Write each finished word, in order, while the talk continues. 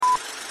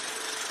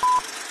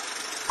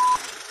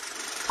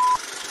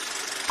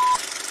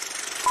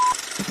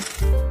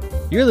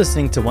You're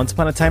listening to Once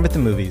Upon a Time at the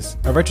Movies,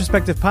 a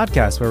retrospective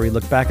podcast where we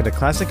look back at a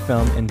classic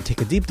film and take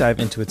a deep dive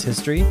into its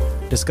history,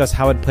 discuss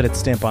how it put its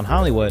stamp on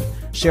Hollywood,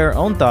 share our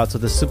own thoughts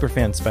with a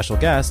superfan special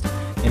guest,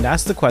 and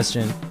ask the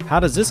question, how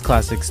does this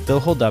classic still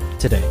hold up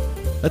today?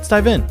 Let's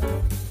dive in.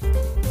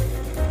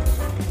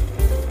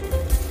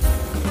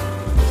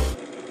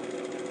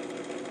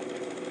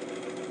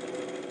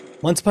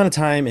 Once upon a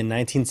time in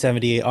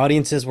 1978,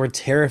 audiences were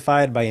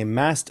terrified by a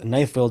masked,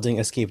 knife-wielding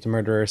escaped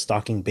murderer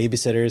stalking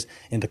babysitters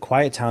in the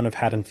quiet town of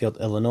Haddonfield,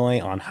 Illinois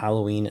on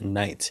Halloween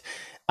night.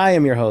 I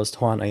am your host,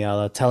 Juan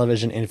Ayala,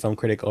 television and film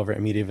critic over at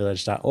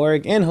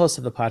MediaVillage.org and host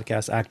of the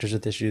podcast Actors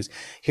with Issues,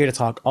 here to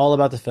talk all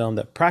about the film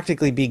that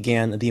practically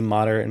began the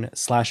modern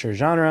slasher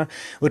genre,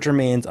 which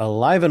remains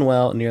alive and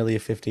well nearly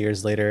 50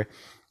 years later.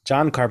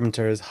 John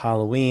Carpenter's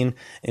Halloween,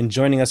 and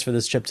joining us for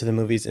this trip to the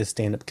movies is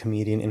stand-up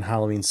comedian and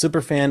Halloween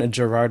superfan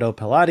Gerardo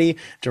Pelati.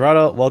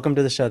 Gerardo, welcome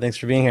to the show. Thanks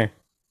for being here.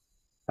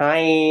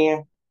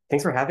 Hi.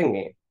 Thanks for having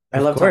me. I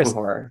love talking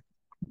horror.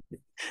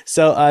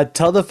 So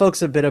tell the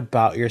folks a bit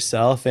about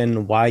yourself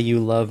and why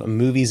you love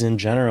movies in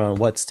general and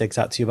what sticks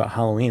out to you about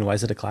Halloween. Why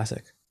is it a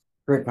classic?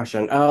 Great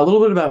question. A little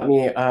bit about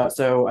me.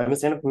 So I'm a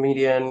stand-up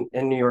comedian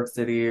in New York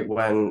City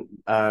when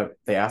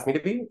they asked me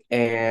to be,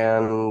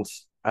 and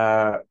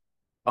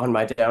on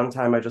my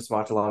downtime, I just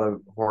watch a lot of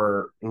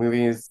horror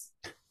movies,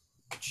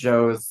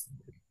 shows,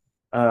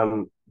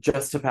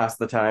 just to pass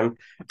the time.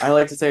 I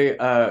like to say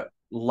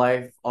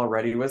life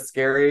already was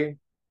scary,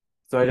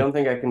 so I don't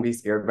think I can be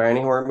scared by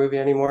any horror movie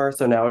anymore.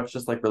 So now it's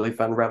just like really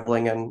fun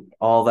reveling in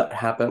all that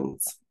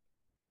happens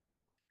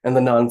and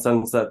the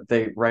nonsense that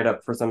they write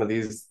up for some of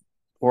these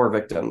poor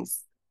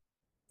victims.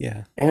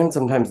 Yeah. And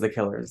sometimes the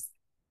killers.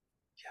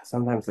 Yeah,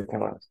 sometimes the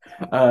killers.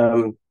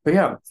 But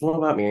yeah, it's a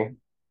little about me.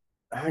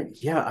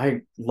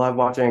 I love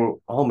watching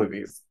all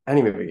movies,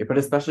 any movie, but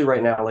especially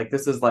right now, like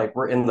this is like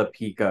we're in the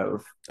peak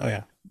of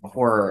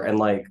horror and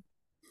like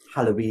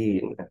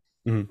Halloween,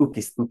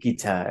 spooky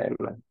time.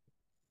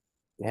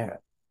 Yeah.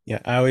 Yeah,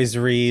 I always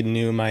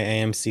renew my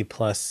AMC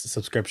Plus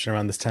subscription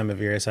around this time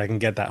of year so I can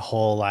get that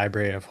whole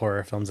library of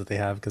horror films that they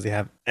have because they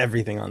have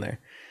everything on there.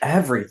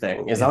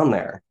 Everything is on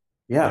there.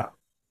 Yeah.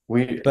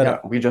 We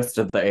just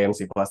did the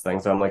AMC Plus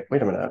thing, so I'm like,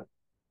 wait a minute.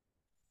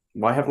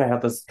 Why haven't I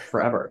had this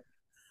forever?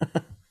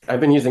 I've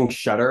been using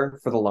Shudder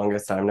for the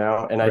longest time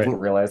now, and I didn't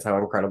realize how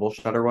incredible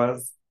Shudder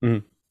was.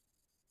 And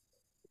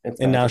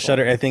now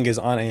Shudder, I think, is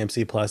on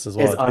AMC Plus as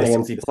well. It's on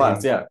AMC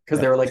Plus, yeah, because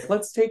they were like,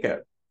 let's take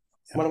it.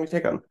 Why don't we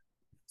take them?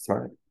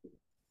 Smart.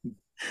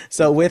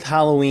 So with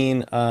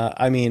Halloween,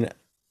 I mean,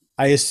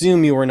 I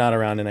assume you were not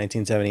around in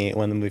 1978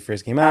 when the movie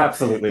first came out.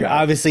 Absolutely You're not.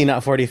 Obviously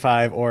not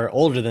 45 or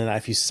older than that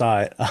if you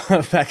saw it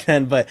back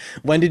then, but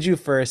when did you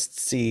first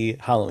see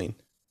Halloween?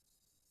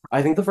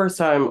 I think the first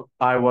time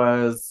I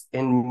was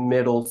in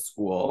middle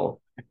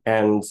school,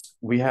 and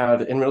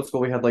in middle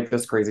school, we had like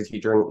this crazy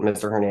teacher,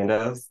 Mr.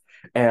 Hernandez,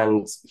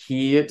 and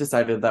he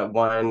decided that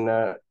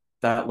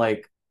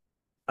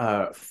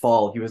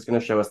fall, he was going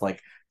to show us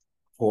like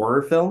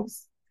horror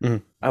films.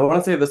 I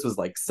want to say this was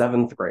like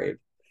 7th grade.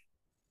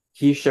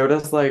 He showed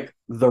us like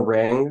The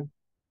Ring.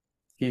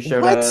 He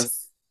showed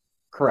us,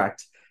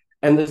 correct.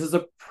 And this is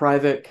a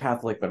private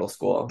Catholic middle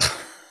school.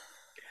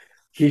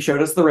 He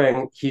showed us The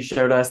Ring, he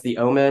showed us The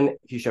Omen,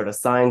 he showed us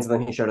Signs, and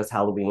then he showed us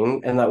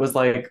Halloween. And that was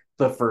like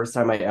the first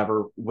time I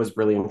ever was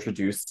really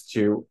introduced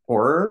to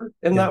horror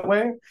in that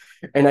way.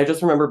 And I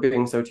just remember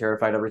being so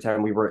terrified every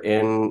time we were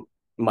in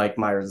Mike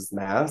Myers'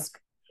 mask.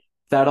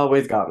 That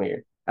always got me.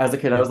 As a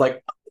kid, I was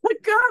like, oh my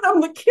God,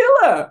 I'm the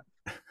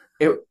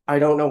killer. I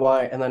don't know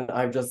why. And then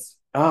I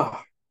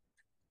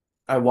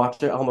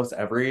watched it almost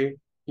every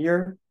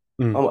year.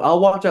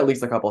 I'll watch at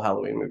least a couple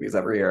Halloween movies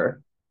every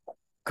year.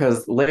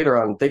 Because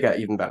later on, they get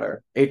even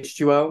better.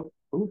 H2O.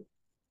 Ooh.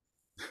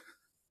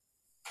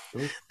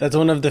 That's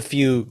one of the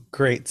few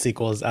great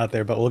sequels out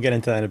there, but we'll get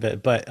into that in a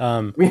bit. But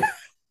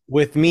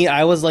with me,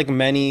 I was like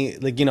many,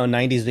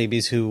 90s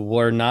babies who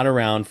were not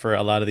around for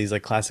a lot of these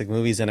like classic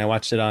movies. And I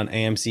watched it on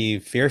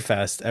AMC Fear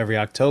Fest every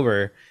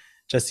October,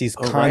 just these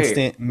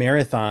constant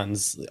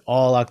marathons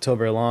all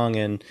October long.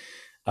 And,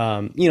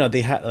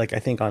 they had like, I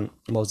think on,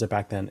 what was it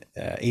back then?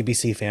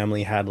 ABC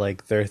Family had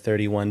like their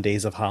 31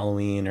 Days of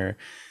Halloween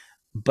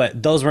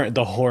but those weren't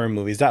the horror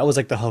movies. That was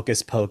like the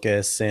Hocus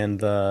Pocus and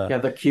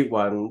the cute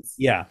ones.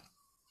 Yeah.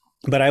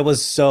 But I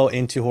was so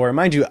into horror.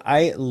 Mind you,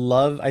 I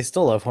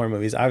still love horror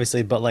movies,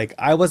 obviously, but like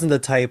I wasn't the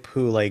type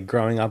who like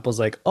growing up was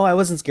like, oh, I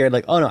wasn't scared.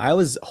 Like, oh no, I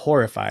was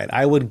horrified.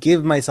 I would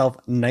give myself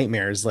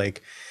nightmares,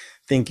 like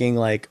thinking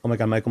like, oh my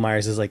God, Michael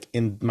Myers is like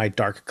in my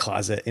dark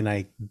closet and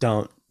I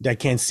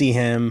can't see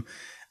him.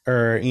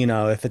 Or,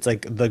 if it's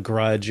like The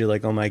Grudge, you're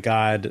like, oh my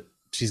God,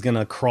 she's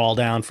gonna crawl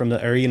down from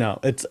or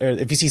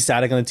if you see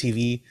static on the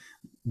TV,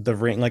 The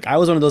Ring, like I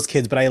was one of those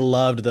kids, but I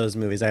loved those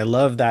movies. I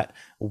love that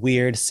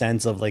weird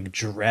sense of like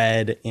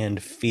dread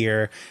and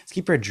fear. Just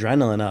keep your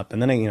adrenaline up.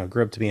 And then I,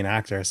 grew up to be an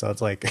actor, so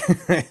it's like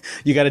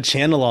you got to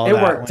channel all that.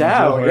 It worked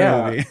out,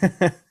 yeah.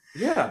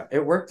 Yeah,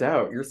 it worked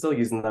out. You're still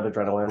using that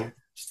adrenaline,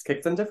 just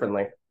kicks in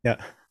differently. Yeah.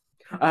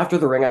 After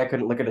The Ring, I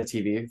couldn't look at a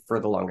TV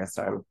for the longest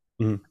time.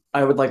 Mhm.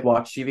 I would like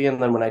watch TV,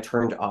 and then when I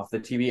turned off the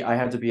TV, I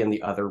had to be in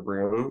the other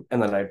room,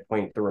 and then I'd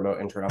point the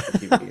remote and turn off the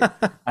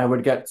TV. I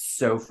would get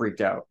so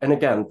freaked out. And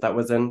again, that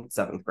was in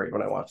seventh grade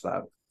when I watched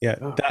that. Yeah,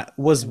 Oh, that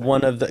was man.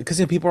 one of the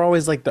because people are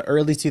always like the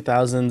early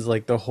 2000s,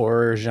 like the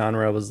horror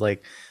genre was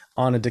like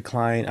on a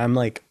decline. I'm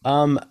like,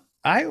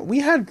 I we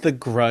had The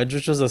Grudge,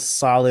 which was a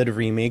solid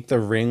remake. The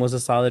Ring was a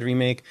solid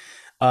remake.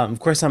 Of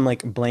course, I'm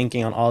like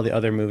blanking on all the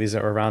other movies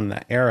that were around in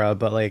that era,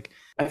 but like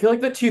I feel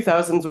like the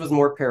 2000s was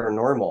more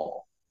paranormal.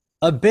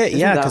 a bit, Isn't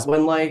yeah, that because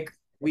when like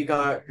we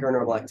got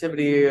Paranormal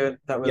Activity?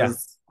 That yeah,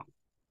 was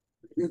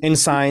in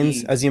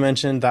Signs, the as you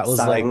mentioned, that was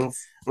like Signs.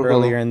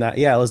 earlier in that.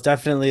 Yeah, it was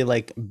definitely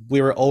like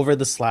we were over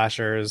the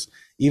slashers.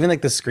 Even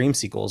like the Scream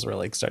sequels were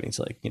like starting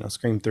to like,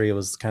 Scream 3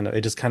 was kind of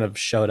it just kind of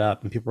showed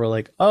up and people were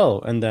like, "Oh,"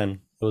 and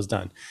then it was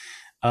done.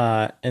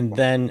 And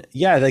then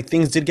yeah, like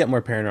things did get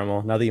more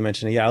paranormal now that you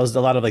mention it. Yeah, it was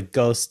a lot of like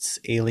ghosts,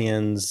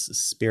 aliens, Mm-hmm.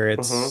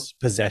 spirits,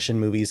 possession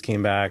movies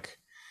came back.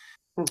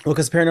 Well,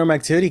 because Paranormal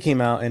Activity came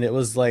out and it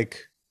was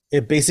like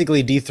it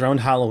basically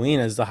dethroned Halloween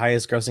as the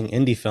highest grossing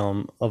indie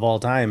film of all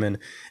time. And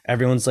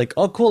everyone's like,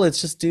 oh, cool,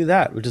 let's just do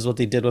that, which is what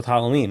they did with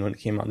Halloween when it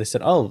came out. They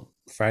said, oh,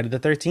 Friday the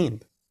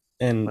 13th.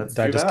 And Let's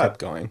that do just kept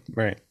that. going.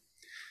 Right.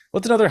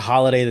 What's another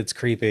holiday that's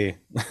creepy?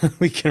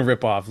 We can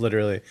rip off,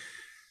 literally.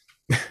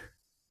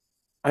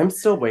 I'm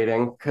still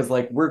waiting because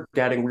like we're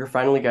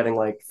finally getting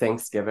like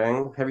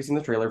Thanksgiving. Have you seen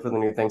the trailer for the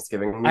new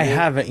Thanksgiving I movie?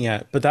 haven't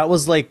yet, but that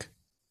was like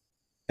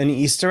an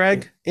Easter It,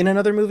 egg in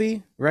another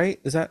movie, right?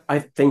 Is that? I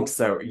think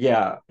so.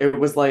 Yeah. It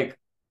was like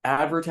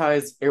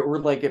advertised,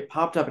 it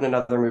popped up in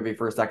another movie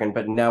for a second,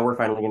 but now we're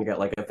finally gonna get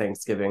like a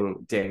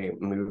Thanksgiving Day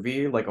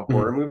movie, like a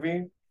horror Mhm.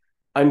 movie.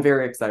 I'm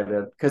very excited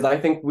because I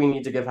think we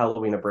need to give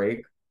Halloween a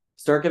break.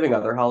 Start giving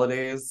other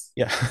holidays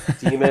Yeah.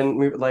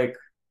 like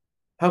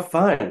have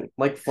fun.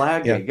 Like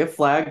Flag Yeah. Day. Give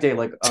Flag Day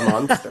like a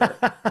monster.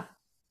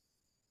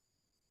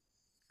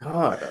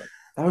 God,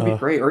 that would be uh,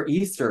 great. Or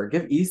Easter.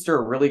 Give Easter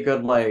a really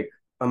good like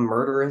a I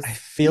murderous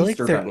feel like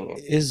Easter there bunny.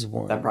 is That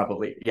one.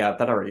 probably yeah,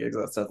 that already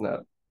exists, doesn't it?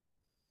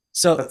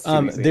 So That's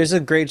too easy. there's a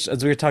great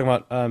as we were talking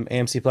about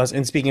AMC Plus,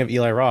 and speaking of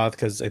Eli Roth,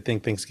 because I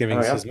think Oh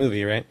Thanksgiving's yeah. his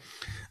movie, right?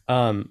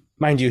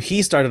 Mind you,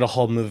 he started a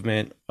whole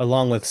movement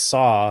along with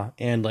Saw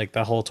and like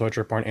the whole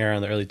torture porn era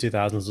in the early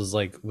 2000s was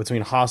like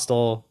between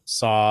Hostel,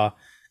 Saw,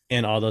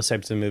 and all those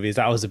types of movies.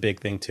 That was a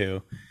big thing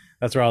too.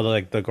 That's where all the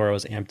like the gore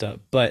was amped up.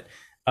 But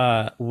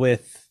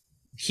with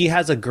he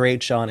has a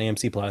great show on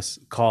AMC Plus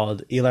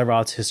called Eli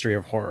Roth's History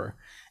of Horror,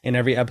 and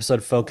every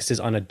episode focuses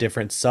on a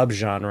different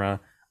subgenre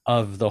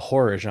of the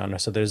horror genre.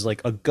 So there's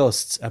like a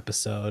ghosts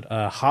episode,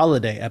 a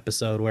holiday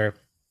episode where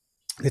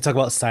they talk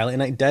about Silent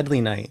Night,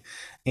 Deadly Night,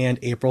 and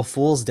April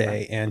Fool's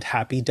Day, and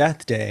Happy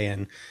Death Day,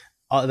 and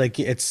like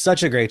it's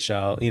such a great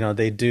show.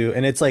 They do,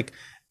 and it's like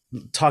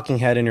talking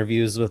head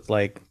interviews with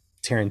like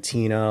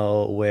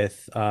Tarantino,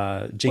 with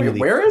Jamie Wait, Lee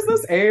where is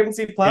this? Curtis,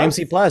 AMC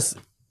AMC Plus? Plus.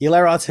 Eli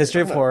Roth's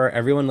History of God. Horror.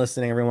 Everyone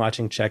listening, everyone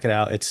watching, check it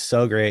out. It's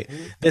so great.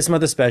 This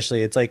month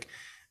especially, it's like,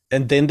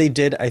 and then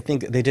I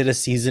think they did a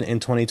season in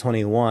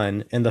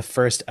 2021, and the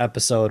first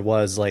episode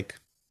was like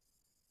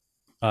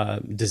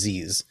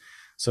disease.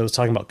 So it was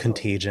talking about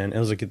contagion. It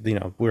was like,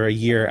 we're a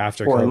year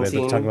after COVID, but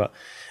they're talking Quarantine. about,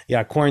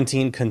 yeah,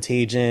 quarantine,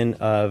 contagion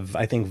of,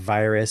 I think,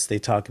 virus. They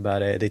talk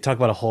about it. They talk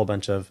about a whole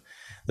bunch of,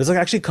 there's like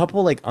actually a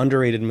couple like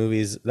underrated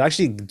movies that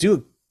actually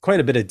do quite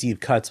a bit of deep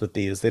cuts with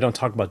these. They don't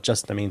talk about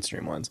just the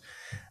mainstream ones.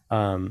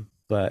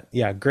 But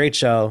yeah, great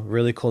show,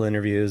 really cool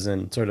interviews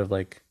and sort of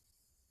like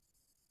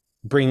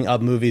bringing up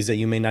movies that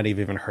you may not have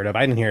even heard of.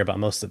 I didn't hear about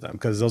most of them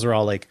because those are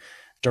all like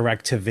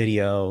direct to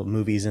video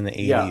movies in the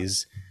Yeah.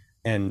 80s.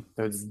 And,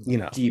 Those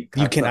deep you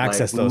cuts can that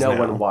access like those no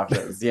one now.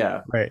 watches.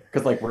 Yeah. Right.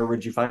 Because like where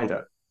would you find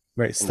it?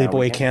 Right. And now we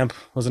Sleepaway can. Camp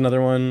was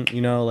another one,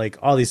 like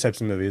all these types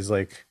of movies.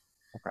 Like,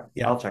 Okay.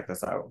 yeah. I'll check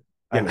this out.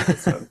 I'm Yeah.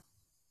 interested.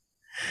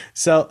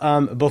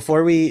 So,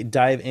 before we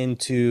dive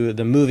into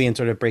the movie and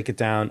sort of break it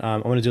down, I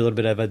want to do a little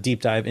bit of a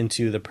deep dive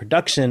into the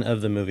production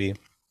of the movie.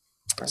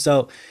 Okay.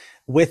 So,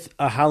 with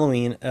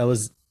Halloween, it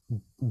was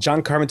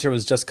John Carpenter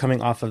was just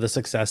coming off of the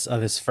success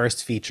of his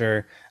first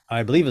feature,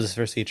 I believe it was his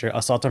first feature,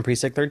 Assault on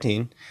Precinct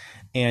 13.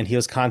 And he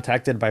was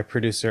contacted by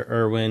producer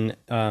Irwin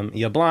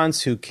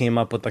Yablans, who came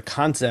up with the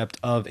concept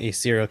of a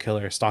serial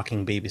killer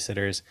stalking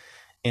babysitters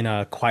in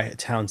a quiet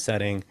town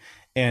setting.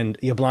 And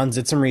Yablans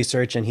did some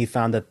research and he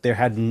found that there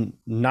had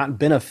not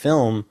been a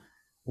film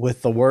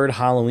with the word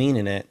Halloween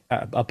in it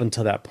up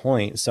until that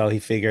point. So he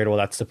figured, well,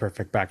 that's the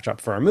perfect backdrop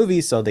for our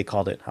movie. So they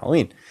called it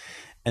Halloween.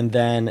 And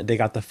then they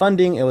got the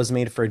funding. It was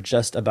made for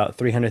just about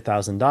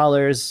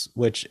 $300,000,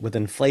 which with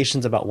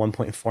inflation's about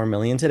 1.4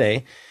 million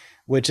today,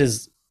 which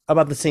is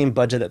about the same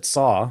budget that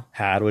Saw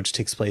had, which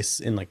takes place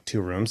in like two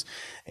rooms.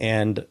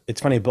 And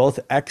it's funny, both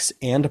X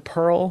and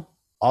Pearl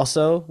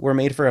also were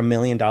made for $1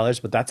 million,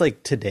 but that's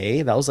like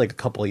today. That was like a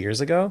couple of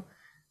years ago,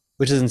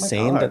 which is Oh my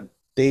insane that God.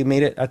 they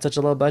made it at such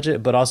a low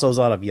budget. But also, there's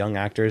a lot of young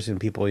actors and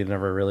people you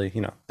never really,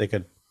 they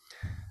could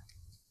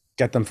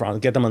get them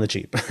on the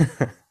cheap.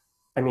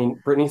 I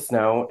mean, Brittany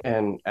Snow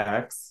and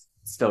X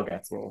still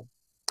gets me.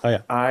 Oh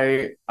yeah.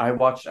 I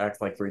watched X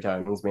like three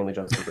times, mainly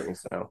just for Brittany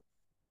Snow.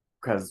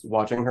 because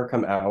watching her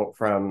come out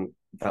from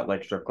that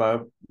like strip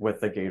club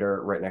with the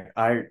gator right next,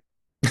 I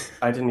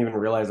didn't even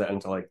realize it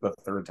until like the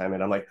third time,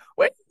 and I'm like,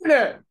 wait a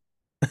minute,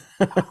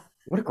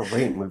 what a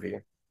great movie.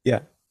 Yeah.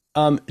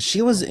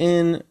 She was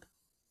in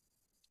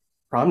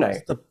Prom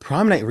Night. the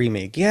Prom Night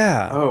remake.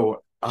 Yeah. Oh,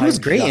 She I was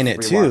great in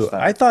just it too. rewatched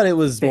I that. thought it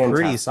was pretty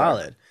Fantastic.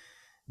 solid.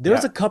 There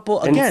was Yeah, a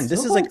couple, and again, this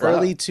still is like holds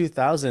early up.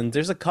 2000s.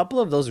 There's a couple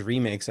of those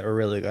remakes that were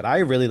really good. I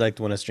really liked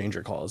When a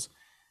Stranger Calls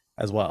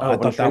as well. Oh, I When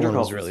a thought that Stranger one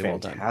was Calls was really well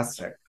done.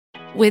 fantastic.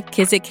 With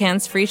Kizik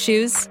Hands Free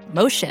Shoes,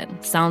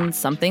 motion sounds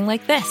something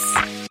like this.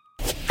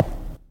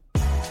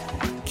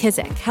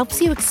 Kizik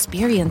helps you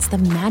experience the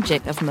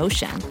magic of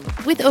motion.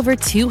 With over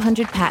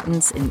 200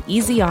 patents and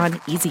easy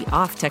on, easy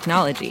off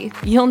technology,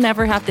 you'll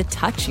never have to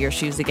touch your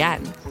shoes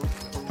again.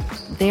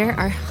 There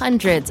are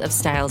hundreds of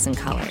styles and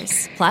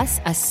colors,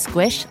 plus a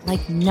squish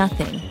like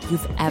nothing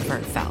you've ever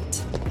felt.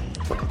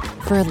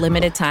 For a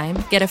limited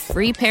time, get a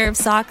free pair of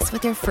socks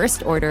with your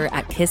first order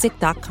at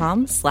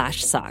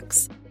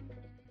kizik.com/socks.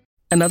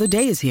 Another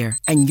day is here,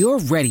 and you're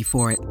ready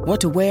for it.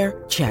 What to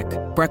wear? Check.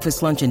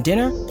 Breakfast, lunch, and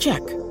dinner?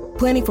 Check.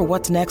 Planning for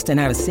what's next and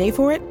how to save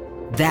for it?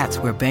 That's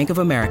where Bank of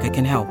America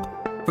can help.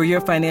 For your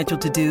financial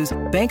to-dos,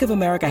 Bank of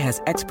America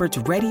has experts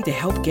ready to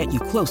help get you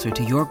closer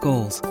to your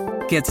goals.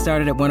 Get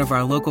started at one of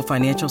our local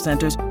financial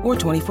centers or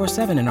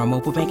 24/7 in our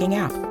mobile banking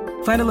app.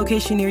 Find a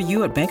location near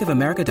you at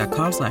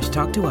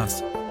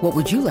bankofamerica.com/talktous. What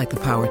would you like the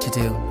power to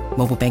do?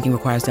 Mobile banking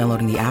requires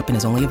downloading the app and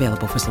is only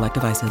available for select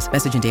devices.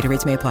 Message and data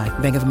rates may apply.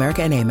 Bank of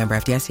America N.A., member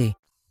FDIC.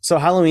 So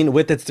Halloween,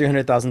 with its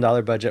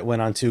 $300,000 budget,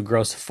 went on to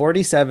gross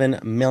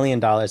 $47 million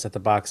at the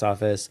box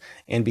office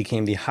and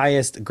became the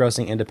highest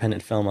grossing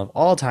independent film of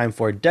all time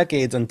for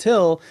decades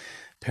until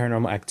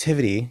Paranormal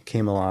Activity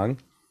came along.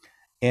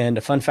 And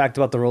a fun fact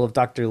about the role of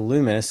Dr.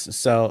 Loomis.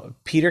 So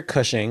Peter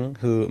Cushing,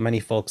 who many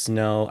folks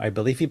know, I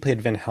believe he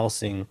played Van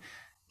Helsing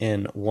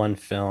in one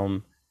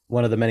film,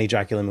 one of the many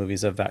Dracula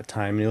movies of that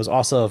time. And he was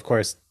also, of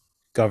course,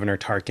 Governor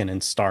Tarkin in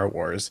Star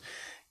Wars.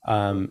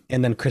 And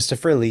then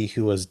Christopher Lee,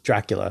 who was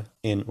Dracula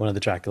in one of the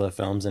Dracula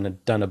films and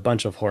had done a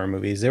bunch of horror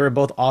movies. They were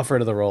both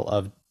offered the role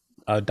of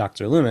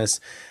Dr.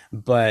 Loomis,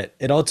 but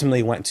it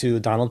ultimately went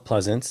to Donald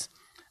Pleasance,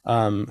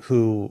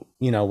 who,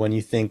 you know, when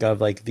you think of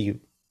like the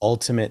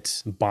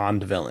ultimate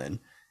Bond villain,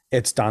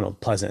 it's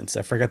Donald Pleasance.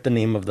 I forget the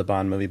name of the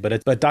Bond movie,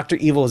 but Dr.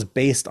 Evil is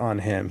based on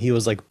him. He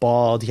was like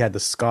bald, he had the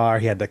scar,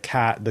 he had the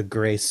cat, the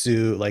gray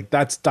suit. Like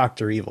that's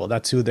Dr. Evil.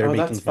 That's who they're Oh,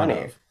 making that's fun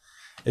funny. of.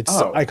 It's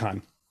Oh,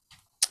 icon.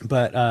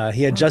 But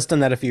he had just done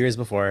that a few years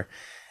before,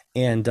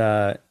 and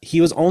he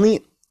was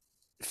only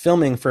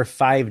filming for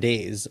 5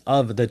 days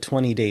of the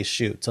 20-day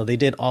shoot. So they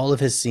did all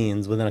of his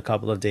scenes within a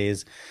couple of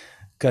days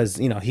because,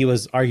 you know, he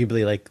was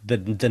arguably like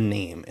the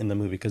name in the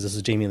movie because this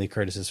is Jamie Lee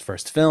Curtis's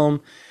first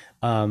film.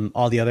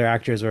 All the other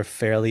actors were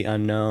fairly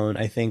unknown.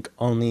 I think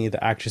only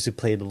the actress who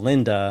played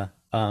Linda,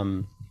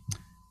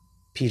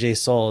 PJ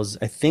Souls,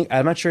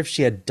 I'm not sure if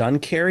she had done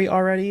Carrie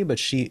already, but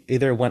she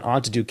either went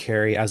on to do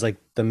Carrie as like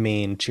the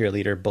main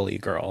cheerleader bully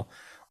girl,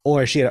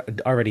 or she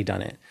had already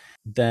done it.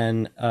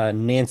 Then I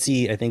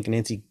think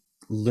Nancy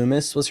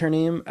Loomis was her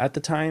name at the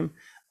time.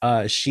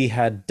 She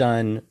had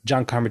done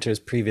John Carpenter's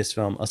previous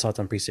film, Assault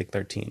on Precinct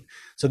 13.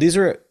 So these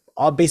were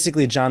all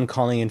basically John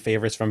calling in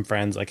favors from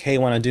friends, like, hey,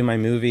 want to do my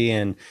movie?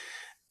 And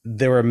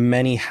there were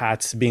many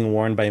hats being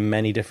worn by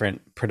many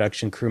different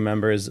production crew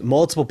members.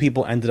 Multiple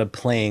people ended up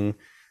playing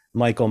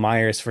Michael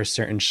Myers for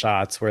certain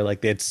shots where like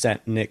they had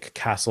sent Nick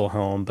Castle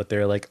home, but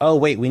they're like, oh,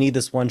 wait, we need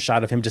this one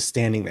shot of him just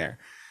standing there.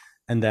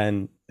 And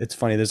then it's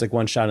funny, there's like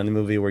one shot in the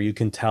movie where you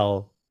can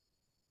tell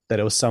that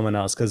it was someone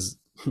else because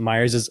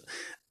Myers is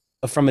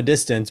from a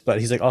distance, but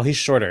he's like, oh, he's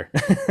shorter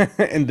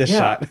in this yeah.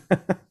 shot.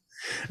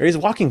 Or he's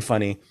walking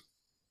funny.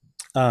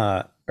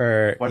 Or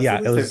Why does he yeah,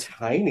 look it so was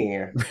tiny?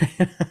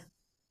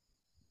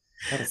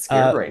 Kind of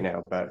scared uh right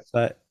now, but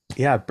but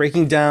yeah,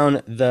 breaking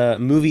down the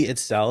movie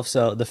itself.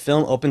 So the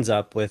film opens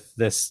up with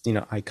this, you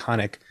know,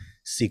 iconic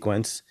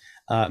sequence.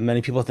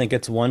 Many people think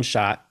it's one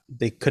shot.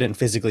 They couldn't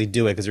physically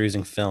do it because they're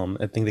using film.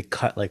 I think they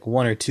cut like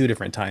one or two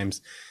different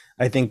times.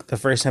 I think the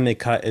first time they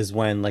cut is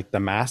when like the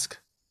mask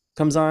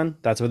comes on.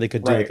 That's where they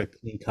could do like right. a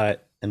clean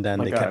cut, and then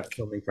My they kept gosh.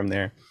 filming from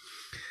there.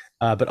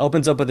 But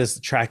opens up with this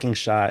tracking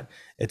shot.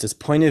 It's this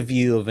point of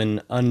view of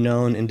an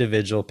unknown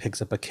individual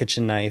picks up a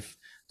kitchen knife,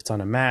 puts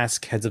on a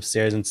mask, heads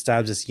upstairs and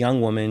stabs this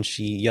young woman.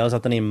 She yells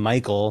out the name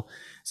Michael.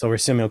 So we're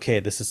assuming, okay,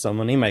 this is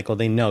someone named Michael.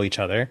 They know each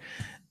other.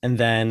 And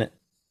then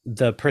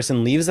the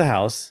person leaves the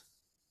house.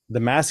 The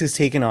mask is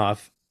taken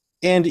off.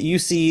 And you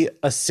see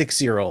a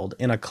 6-year-old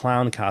in a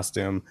clown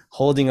costume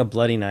holding a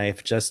bloody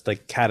knife, just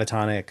like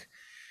catatonic.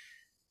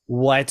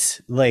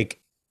 What? Like,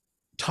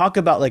 talk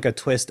about like a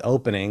twist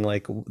opening.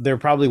 Like there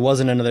probably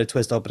wasn't another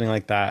twist opening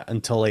like that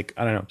until like,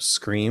 I don't know,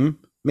 Scream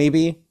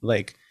maybe,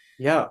 like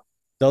Yeah.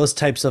 those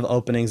types of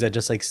openings that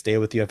just like stay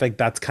with you. I think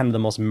that's kind of the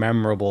most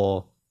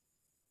memorable,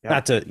 Yeah.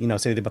 not to, you know,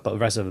 say anything about the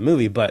rest of the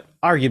movie, but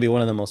arguably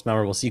one of the most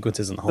memorable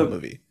sequences in the whole So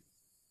movie.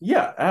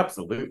 yeah,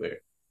 absolutely.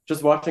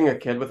 Just watching a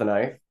kid with a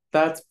knife,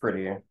 that's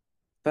pretty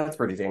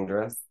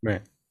dangerous.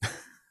 Right.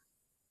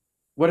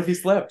 What if he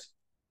slipped?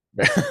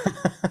 There's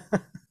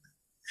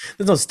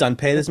no stunt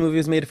pay. This movie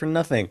was made for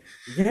nothing.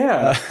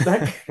 Yeah,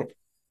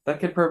 that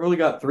kid probably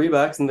got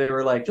 $3 and they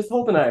were like, just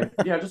hold the knife.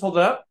 Yeah, just hold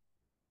it up.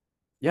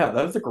 Yeah,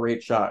 that was a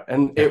great shot.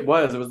 And Yeah, it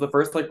was the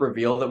first like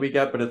reveal that we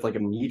get, but it's like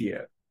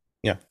immediate.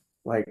 yeah,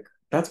 Like,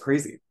 that's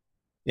crazy.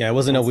 yeah. It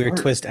wasn't a That's weird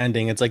smart. twist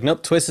ending. It's like,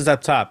 nope, twist is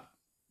up top.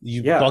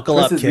 You Yeah, buckle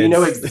twist up, is we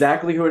know kids.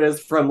 exactly who it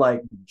is from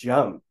like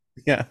jump.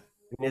 Yeah.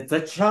 And it's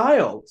a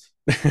child.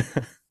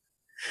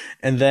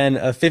 And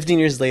then 15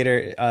 years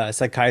later,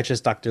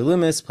 psychiatrist Dr.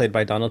 Loomis, played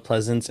by Donald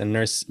Pleasance, and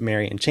nurse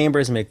Marion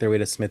Chambers make their way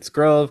to Smith's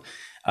Grove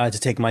to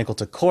take Michael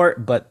to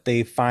court, but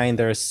they find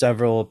there are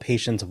several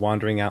patients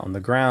wandering out on the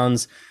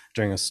grounds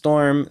during a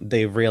storm.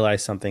 They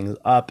realize something's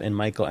up, and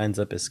Michael ends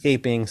up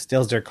escaping,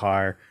 steals their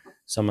car.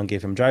 Someone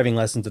gave him driving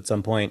lessons at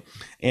some point,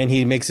 and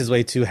he makes his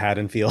way to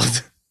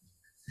Haddonfield.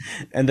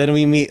 And then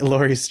we meet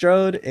Laurie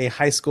Strode, a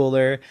high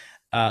schooler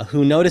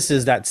who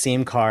notices that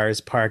same car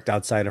is parked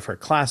outside of her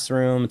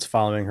classroom. It's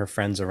following her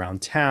friends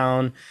around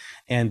town.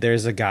 And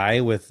there's a guy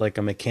with like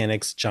a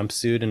mechanic's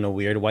jumpsuit and a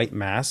weird white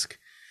mask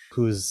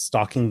who's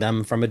stalking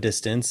them from a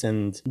distance.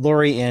 And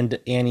Laurie and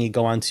Annie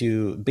go on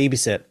to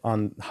babysit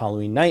on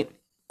Halloween night.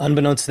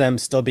 Unbeknownst to them,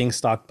 still being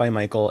stalked by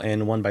Michael.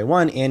 And one by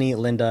one, Annie,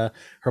 Linda,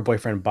 her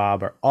boyfriend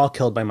Bob are all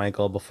killed by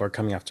Michael before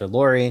coming after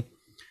Laurie.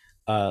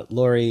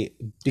 Laurie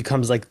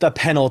becomes like the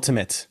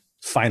penultimate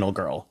final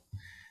girl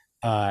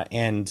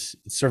and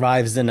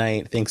survives the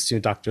night thanks to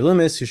Dr.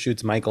 Loomis, who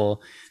shoots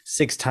Michael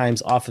 6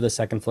 times off of the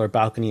second floor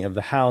balcony of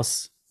the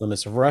house.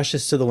 Loomis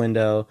rushes to the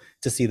window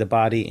to see the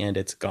body, and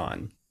it's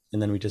gone. And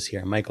then we just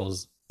hear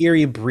Michael's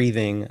eerie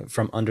breathing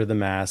from under the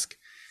mask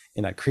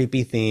in that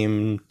creepy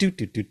theme. Doot,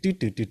 doot, doot, doot,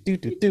 doot, doot,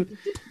 doot, doot, doot.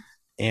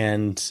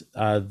 And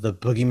the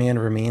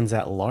boogeyman remains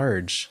at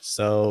large.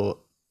 So,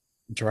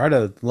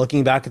 Gerardo,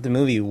 looking back at the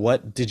movie,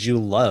 what did you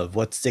love?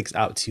 What sticks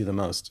out to you the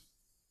most?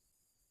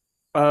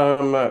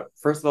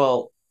 First of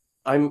all,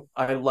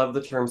 I love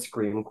the term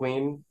Scream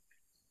Queen,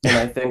 and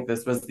I think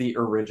this was the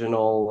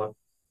original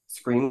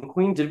Scream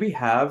Queen. Did we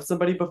have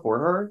somebody before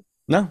her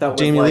No, that was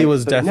Jamie Lee like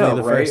was definitely no,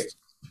 the right? first.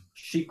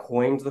 She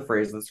coined the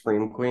phrase the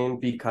Scream Queen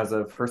because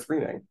of her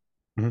screaming.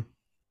 Mhm.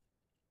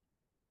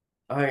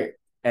 I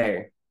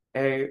a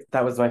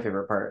that was my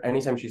favorite part.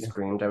 Anytime she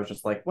screamed, I was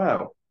just like,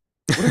 wow,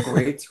 what a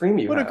great scream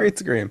you What a have. great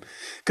scream.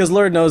 Because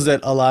Lord knows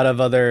that a lot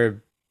of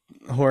other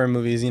horror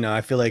movies,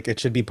 I feel like it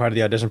should be part of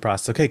the audition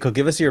process. Okay, cool.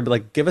 Give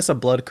us a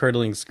blood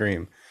curdling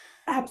scream.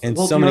 And Absolutely.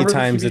 Well, do so you many remember the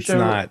times TV it's show?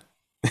 not.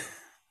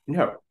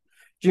 No.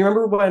 Do you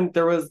remember when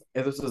there was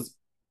this was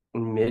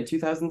mid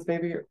 2000s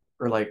maybe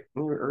or like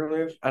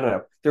earlier? I don't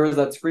know. There was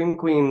that Scream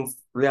Queens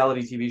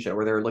reality TV show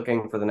where they were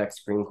looking for the next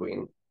Scream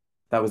Queen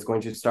that was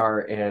going to star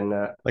in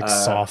Like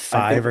Saw I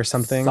 5 think or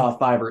something. Saw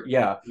 5 or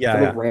yeah, Yeah,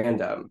 something yeah.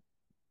 random.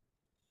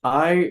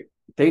 I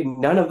they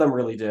none of them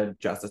really did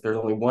justice. There's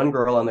only one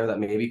girl on there that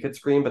maybe could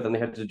scream, but then they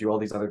had to do all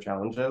these other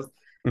challenges.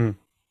 Mm.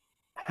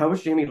 How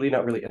was Jamie Lee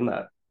not really in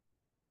that?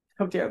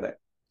 How dare they?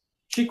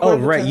 She Oh,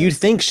 coined the right. You'd term.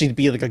 think she'd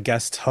be like a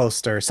guest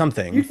host or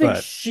something, You think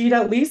but she'd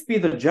at least be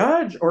the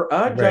judge or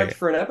a judge right.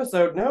 for an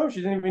episode? No,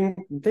 she didn't even.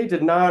 They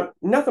did not.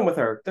 Nothing with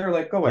her. They're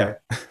like, go Yeah.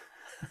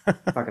 away.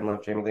 Fucking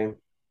love Jamie Lee.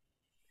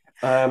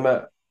 Um,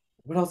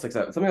 what else sticks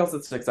out? Something else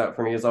that sticks out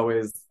for me is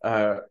always.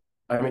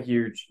 I'm a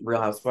huge Real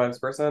Housewives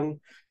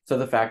person, so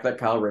the fact that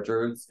Kyle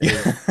Richards Yeah.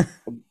 is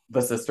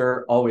the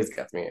sister always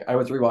gets me. I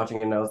was rewatching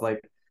it and I was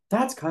like,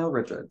 that's Kyle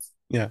Richards.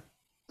 Yeah.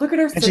 Look at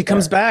her And she sit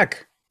comes there,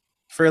 back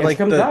for and she like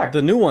comes back.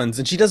 the new ones,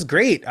 and she does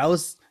great. She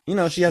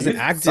hasn't She's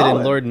acted in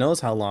solid. Lord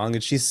knows how long,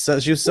 and she was so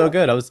Yeah,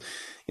 good.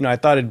 I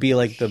thought it'd be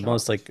like the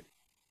most shocked, like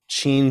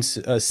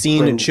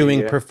scene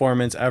chewing cringy.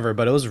 performance ever,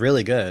 but it was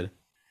really good.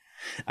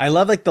 I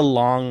love like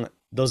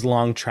those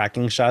long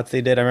tracking shots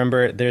they did. I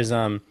remember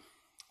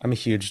I'm a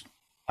huge,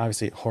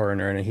 obviously horror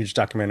nerd and a huge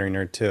documentary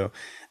nerd too,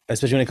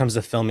 especially when it comes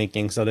to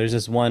filmmaking. So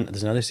there's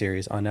another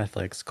series on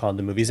Netflix called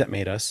The Movies That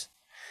Made Us.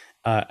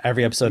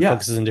 Every episode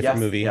focuses Yes, on a different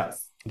yes, movie.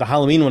 yes. The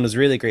Halloween one was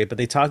really great, but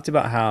they talked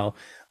about how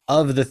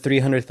of the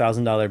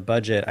 $300,000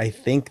 budget, I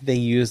think they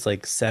used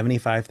like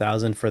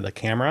 75,000 for the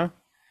camera,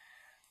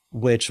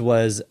 which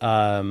was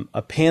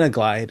a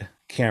Panaglide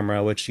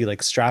camera, which you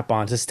like strap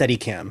on to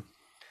Steadicam,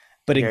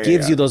 but it Yeah, yeah,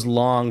 gives yeah. you those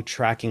long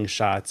tracking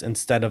shots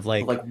instead of The,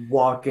 like like,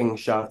 walking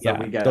shots that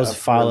yeah, we get those of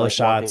her follow like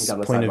walking shots, down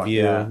the point of sidewalk.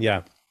 view. Yeah,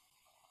 Yeah.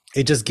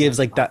 It just I gives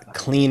like love that that.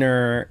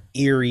 cleaner,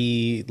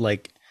 eerie,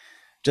 like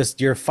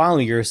just you're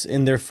following yours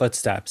in their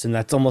footsteps. And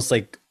that's almost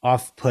like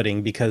off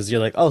putting because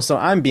you're like, oh, so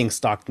I'm being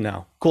stalked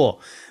now.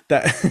 Cool.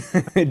 That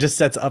it just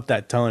sets up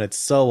that tone. It's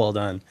so well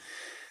done.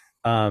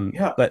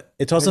 Yeah, But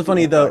it's I also do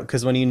funny love though, that.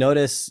 because when you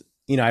notice,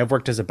 I've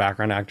worked as a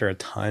background actor a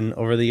ton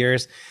over the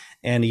years,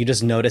 and you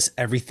just notice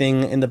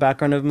everything in the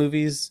background of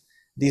movies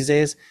these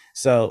days.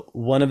 So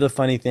one of the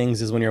funny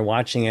things is when you're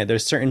watching it,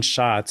 there's certain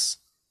shots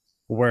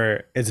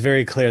where it's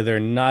very clear they're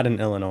not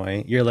in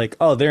Illinois. You're like,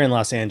 oh, they're in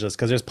Los Angeles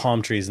because there's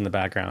palm trees in the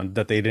background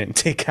that they didn't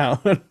take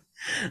out.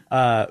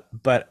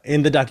 But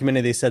in the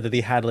documentary, they said that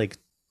they had like,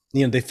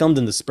 they filmed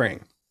in the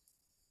spring.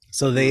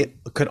 So they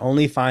Mhm. could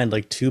only find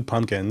like two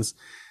pumpkins.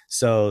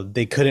 so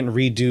they couldn't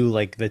redo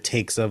like the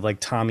takes of like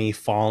Tommy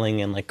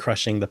falling and like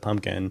crushing the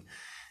pumpkin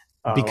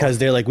Oh, because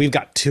they're like, we've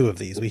got two of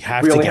these, we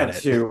have we to only get had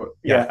it. two.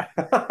 Yeah.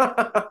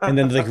 Yeah. And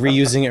then like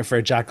reusing it for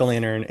a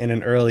jack-o'-lantern in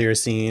an earlier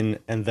scene,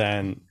 and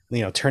then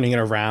turning it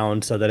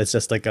around so that it's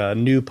just like a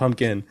new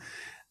pumpkin.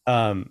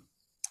 um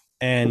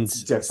and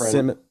It's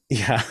different.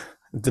 yeah,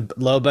 the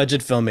low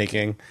budget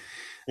filmmaking.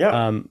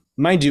 Yeah.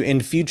 Mind you, in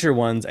future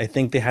ones I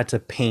think they had to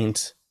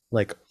paint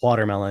like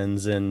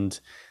watermelons and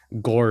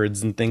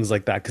gourds and things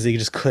like that because they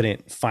just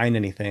couldn't find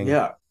anything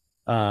Yeah.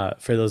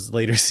 for those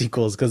later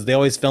sequels, because they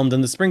always filmed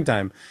in the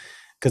springtime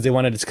because they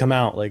wanted it to come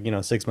out like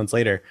 6 months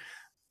later.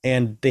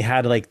 And they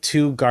had like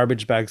two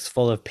garbage bags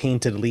full of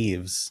painted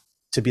leaves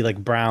to be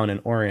like brown and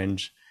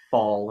orange.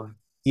 Fall.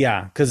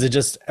 Yeah, because it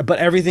just, but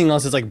everything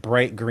else is like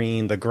bright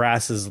green. The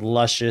grass is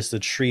luscious. The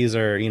trees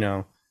are,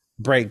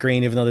 bright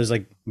green, even though there's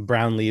like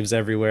brown leaves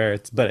everywhere.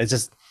 But it's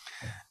just,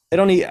 it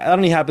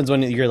only happens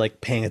when you're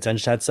like paying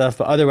attention to that stuff.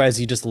 But otherwise,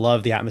 you just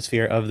love the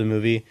atmosphere of the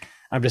movie.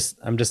 I'm just,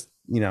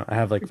 I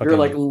have like You're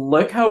like, fucking.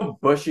 look how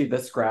bushy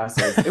this grass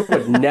is. It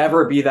would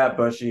never be that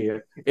bushy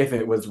if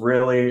it was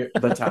really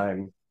the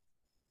time.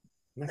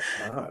 Oh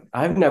my God.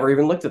 I've never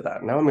even looked at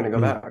that. Now I'm gonna go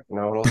Mhm. back.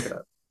 Now I want to look at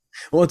it.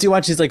 Well, once you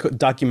watch these like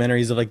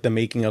documentaries of like the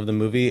making of the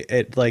movie,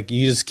 it like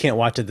you just can't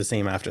watch it the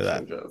same after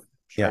that. Changes.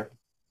 Yeah.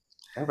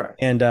 Sure. Okay.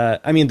 And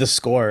I mean the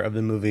score of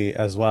the movie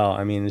as well.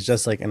 I mean, it's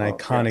just like an Oh yeah.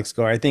 iconic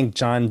score. I think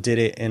John did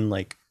it in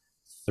like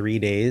 3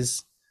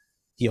 days.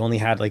 He only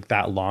had like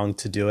that long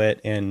to do it,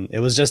 and it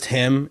was just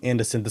him and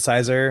a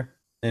synthesizer,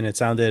 and it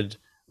sounded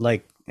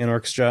like an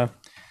orchestra,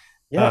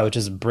 Yeah. which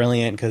is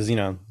brilliant because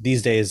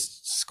these days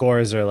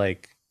scores are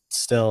like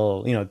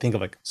still, think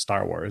of like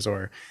Star Wars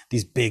or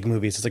these big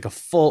movies. It's like a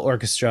full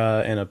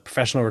orchestra and a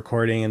professional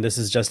recording, and this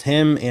is just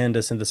him and a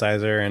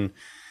synthesizer.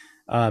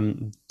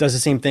 And does the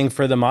same thing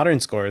for the modern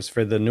scores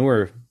for the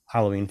newer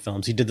Halloween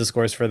films. He did the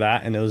scores for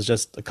that, and it was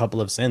just a couple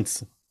of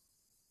synths.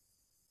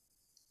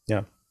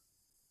 Yeah.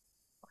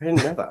 I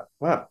didn't know that.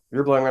 Wow.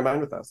 You're blowing my mind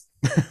with this.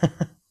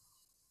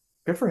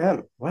 Good for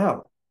him.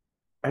 Wow.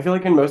 I feel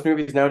like in most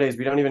movies nowadays,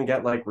 we don't even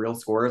get like real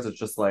scores. It's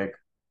just like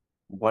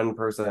one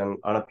person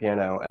on a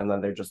piano and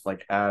then they just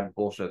like add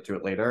bullshit to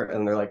it later.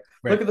 And they're like,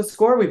 Right. look at the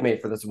score we've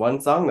made for this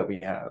one song that we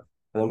have.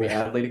 And then we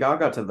add Lady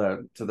Gaga to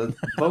the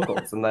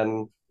vocals. And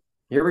then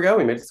here we go,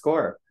 we made a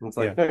score. And it's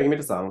Yeah. like, no, you made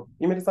a song.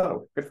 You made a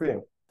song. Good for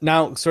you.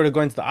 Now, sort of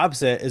going to the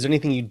opposite, is there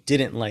anything you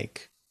didn't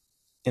like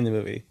in the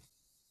movie?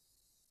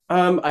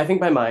 I think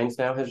my mind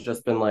now has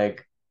just been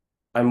like,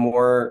 I'm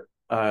more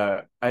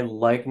I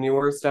like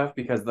newer stuff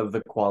because of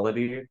the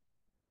quality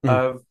Mhm.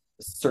 of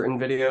certain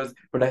videos,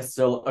 but I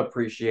still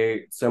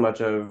appreciate so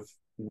much of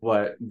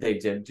what they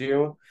did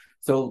do.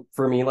 So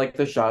for me, like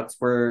the shots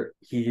where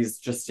he's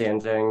just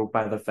standing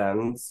by the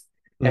fence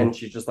Mhm. and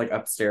she's just like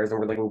upstairs and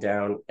we're looking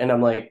down, and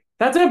I'm like,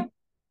 that's him.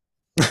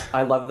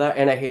 I love that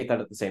and I hate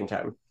that at the same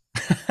time.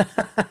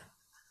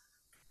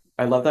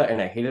 I love that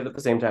and I hate it at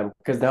the same time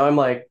because now I'm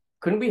like,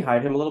 couldn't we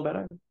hide him a little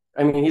better?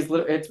 I mean,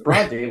 it's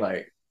broad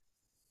daylight.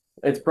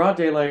 It's broad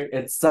daylight.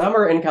 It's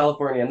summer in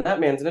California, and that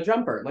man's in a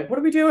jumper. Like, what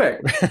are we doing?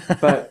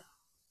 But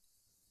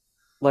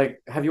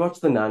like, have you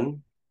watched The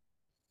Nun?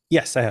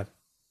 Yes, I have.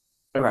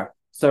 Okay.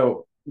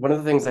 So one of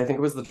the things I think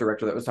it was the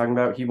director that was talking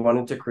about, he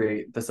wanted to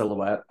create the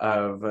silhouette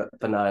of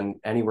the nun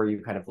anywhere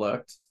you kind of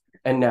looked.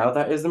 And now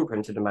that is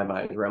imprinted in my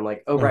mind where I'm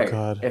like, oh Oh right,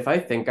 God. if I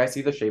think I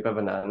see the shape of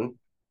a nun,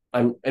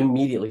 I'm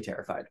immediately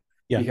terrified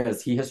Yeah.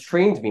 because he has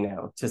trained me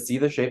now to see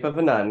the shape of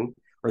a nun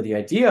or the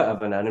idea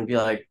of a nun and be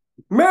like,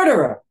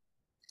 murderer,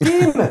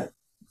 demon.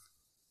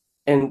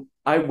 And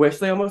I wish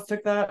they almost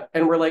took that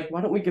and we're like,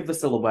 why don't we give the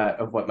silhouette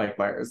of what Mike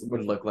Myers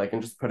would look like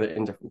and just put it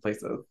in different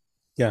places?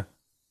 Yeah.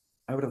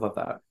 I would have loved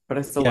that, but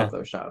I still Yeah. love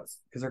those shots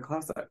because they're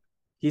classic.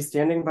 He's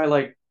standing by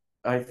like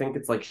I think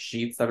it's like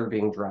sheets that are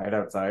being dried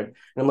outside, and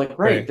I'm like,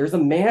 right, Right. there's a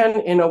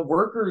man in a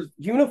worker's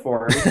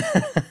uniform.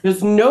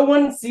 Does no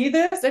one see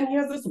this? And he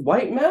has this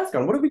white mask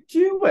on. What are we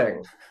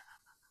doing?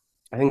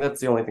 I think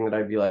that's the only thing that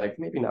I'd be like,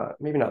 maybe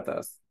not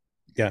this.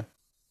 Yeah.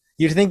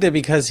 You'd think that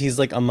because he's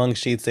like among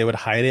sheets, they would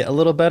hide it a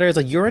little better. It's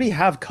like you already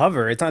have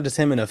cover. It's not just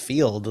him in a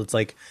field. It's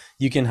like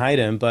you can hide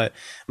him. But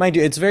mind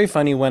you, it's very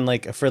funny when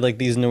like for like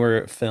these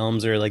newer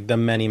films or like the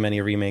many,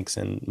 many remakes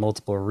and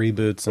multiple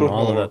reboots and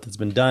all of Mm-hmm. that that's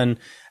been done.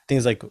 I think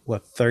it's like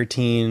what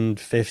 13,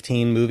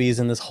 15 movies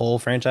in this whole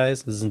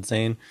franchise. This is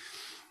insane.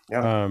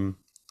 Yeah. Um,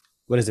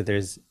 what is it?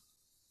 There's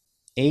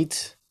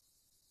eight,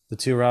 the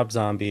two Rob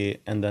Zombie,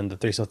 and then the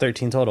three, so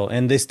 13 total.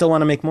 And they still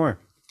want to make more,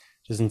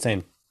 which is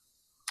insane.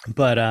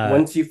 But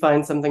Once you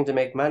find something to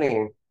make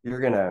money,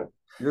 you're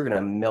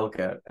gonna milk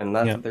it, and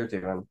that's yeah, what they're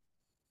doing.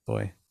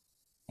 boy.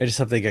 I just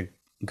hope they get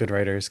good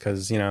writers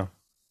because,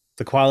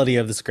 the quality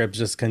of the scripts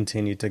just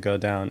continue to go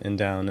down and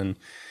down. And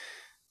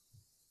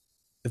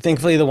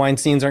thankfully, the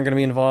Weinsteins aren't going to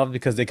be involved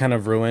because they kind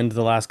of ruined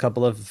the last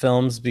couple of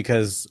films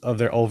because of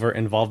their over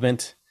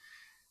involvement.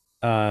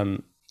 They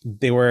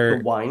The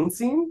were, wine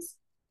scenes?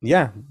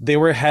 yeah, they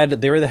were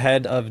the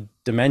head of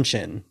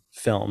Dimension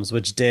Films,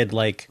 which did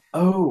like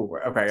Oh,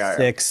 okay, yeah, yeah.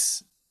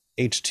 six,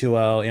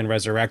 H2O, and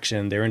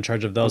Resurrection. They were in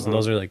charge of those, and Mm-hmm.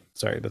 those are like,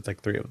 sorry, that's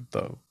like three of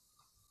the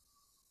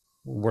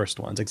worst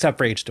ones, except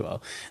for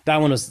H2O. That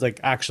one was like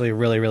actually a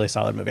really, really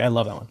solid movie. I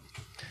love that one.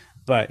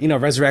 But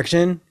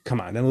Resurrection, come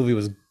on, that movie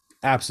was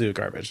absolute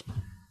garbage.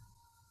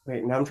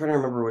 Wait, now I'm trying to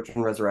remember which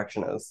one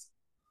Resurrection is.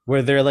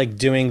 Where they're like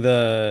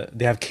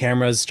they have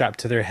cameras strapped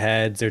to their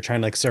heads. They're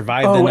trying to like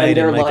survive the Oh, and night in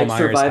they're Michael like Myers'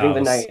 surviving the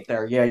house. night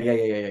there. Yeah, yeah,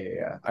 yeah, yeah, yeah, yeah,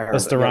 yeah. I heard that.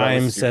 Busta Yeah, that was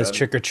Rhymes says stupid.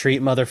 trick or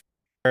treat, motherfucker,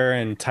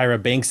 and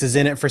Tyra Banks is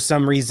in it for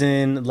some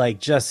reason.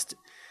 Like,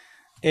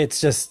 it's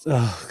just,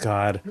 oh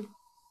God.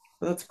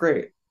 That's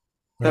great.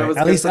 That Right. was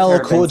At good least for LL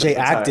Tyra Cool Banks J at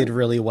the acted time.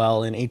 really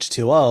well in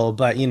H2O,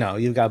 but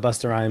you've got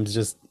Busta Rhymes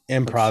just That's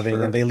improving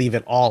and true. they leave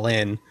it all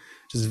in,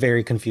 which is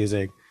very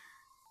confusing.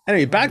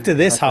 Anyway, Oh back my to God,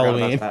 this I forgot about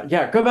Halloween. that.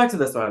 Yeah, go back to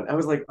this one. I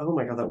was like, oh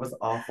my God, that was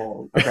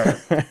awful.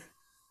 Okay.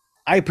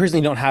 I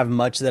personally don't have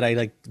much that I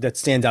like that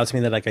stands out to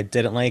me that like I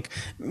didn't like.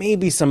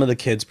 Maybe some of the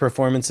kids'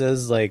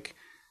 performances, like,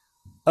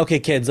 okay,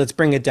 kids, let's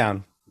bring it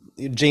down.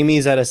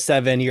 Jamie's at a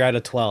 7, you're at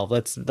a 12.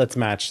 Let's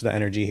match the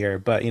energy here.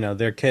 But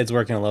they're kids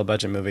working a low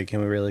budget movie. Can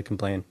we really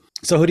complain?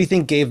 So who do you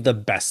think gave the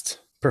best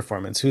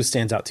performance? Who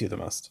stands out to you the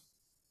most?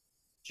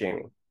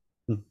 Jamie.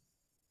 Hmm.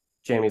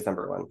 Jamie's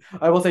number one.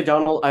 I will say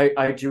Donald,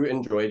 I do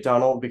enjoy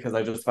Donald because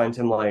I just find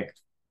him like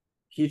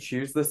he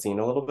chews the scene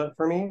a little bit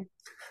for me,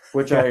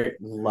 which Yeah. I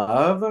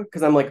love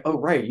because I'm like, oh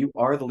right, you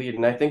are the lead.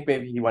 And I think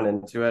maybe he went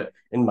into it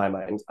in my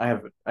mind.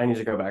 I need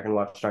to go back and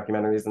watch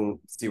documentaries and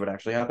see what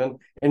actually happened.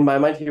 In my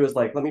mind, he was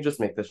like, let me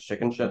just make this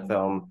chicken shit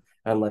film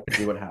and let's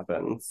see what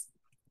happens.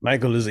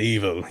 Michael is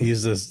evil.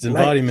 He's this Like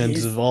embodiment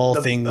he's of all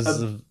the things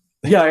of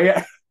yeah,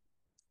 yeah.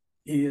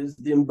 He is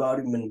the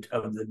embodiment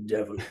of the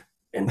devil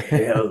in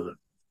hell.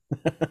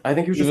 I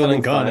think he was just evil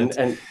having fun incarnate.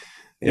 and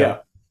Yeah. yeah,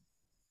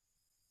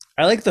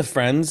 I like the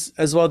Friends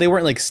as well. They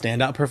weren't like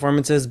standout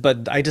performances,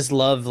 but I just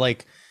love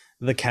like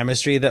the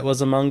chemistry that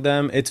was among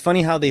them. It's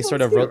funny how they well,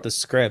 sort it's of wrote cute. the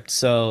script.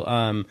 So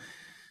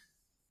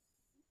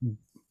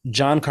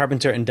John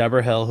Carpenter and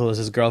Deborah Hill, who was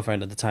his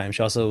girlfriend at the time,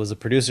 she also was a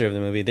producer of the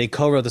movie. They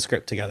co-wrote the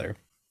script together.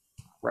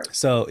 Right.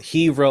 So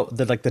he wrote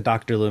the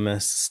Dr.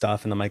 Loomis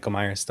stuff and the Michael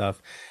Myers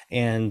stuff,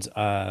 and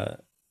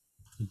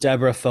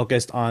Deborah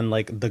focused on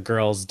like the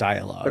girls' The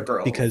dialogue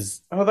girls.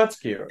 because Oh, that's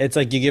cute. it's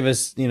like you give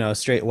us a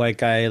straight white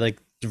guy like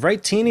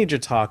write teenager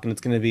talk, and it's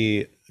going to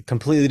be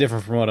completely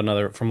different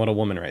from what a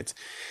woman writes.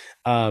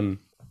 Um,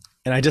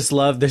 and I just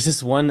love. There's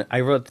this one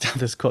I wrote down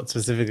this quote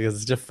specifically because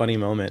it's such a funny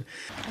moment.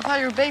 I thought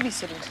you were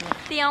babysitting tonight.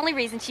 The only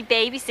reason she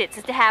babysits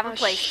is to have a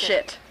place to.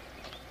 Shit.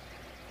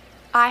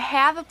 I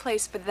have a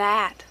place for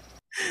that.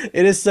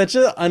 It is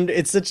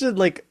it's such a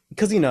like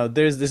because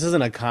this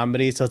isn't a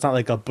comedy, so it's not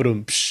like a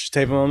boom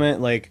type of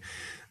moment like,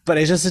 but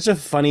it's just such a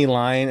funny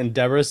line, and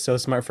Deborah's so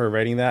smart for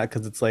writing that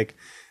because it's like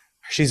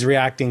she's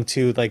reacting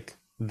to like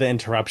the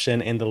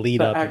interruption and the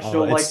lead The up and all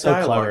actual that. It's like so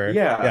dialogue. clever.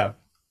 Yeah. Yeah.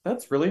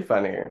 That's really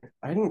funny.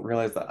 I didn't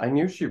realize that. I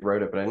knew she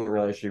wrote it, but I didn't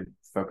realize she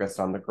focused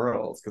on the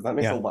girls because that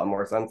makes a Yeah. lot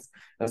more sense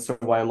as to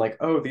why I'm like,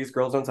 oh, these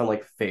girls don't sound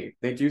like fake.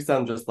 They do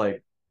sound just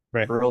like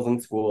Right. girls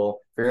in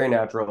school, very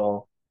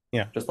natural,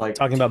 Yeah. just like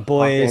Talking about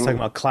boys, talking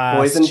about boys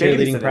class, and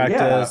cheerleading babysitting. Yeah.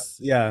 practice.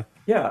 Yeah.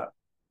 Yeah.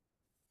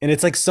 And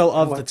it's like so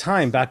of the What?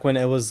 time back when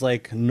it was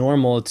like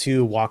normal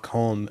to walk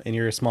home in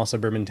your small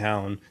suburban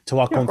town, to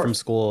walk Yeah, of home from course.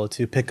 school,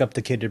 to pick up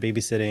the kid you're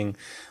babysitting,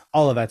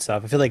 all of that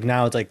stuff. I feel like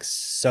now it's like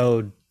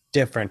so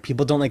different.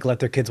 People don't like let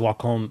their kids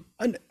walk home.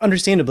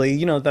 Understandably,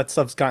 that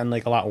stuff's gotten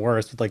like a lot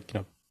worse with like,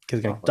 kids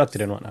getting Of course.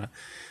 abducted and whatnot.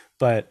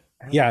 But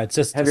yeah, it's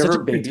just Have you such a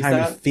ever weird time.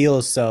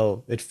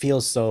 babysat? It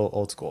feels so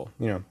old school.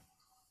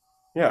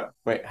 Yeah.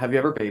 Wait, have you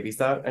ever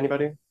babysat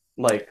anybody?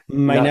 Like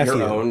My not your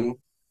nephew. own?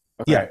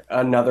 Yeah. Okay.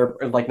 Another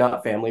like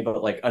not family,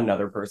 but like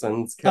another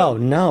person's Oh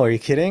kid. no, are you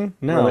kidding?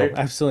 No, Really?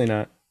 absolutely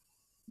not.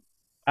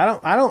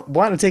 I don't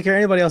want to take care of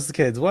anybody else's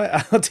kids. What?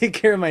 I'll take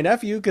care of my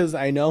nephew because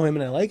I know him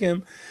and I like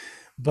him.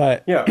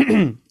 But Yeah.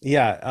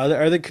 yeah,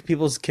 other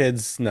people's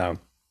kids, no.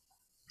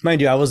 Mind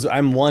you,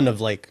 I'm one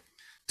of like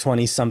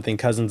 20 something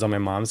cousins on my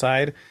mom's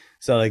side.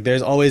 So like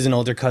there's always an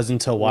older cousin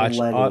to watch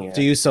after you.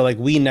 Lineage. So like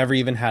we never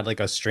even had like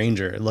a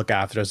stranger look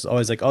after us. It's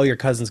always like, oh, your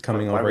cousin's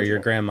coming Why over, would your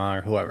you? grandma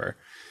or whoever.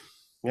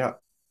 Yeah.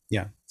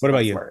 Yeah. What about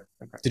That's you? smart.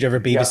 Okay. Did you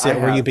ever Yeah, I babysit?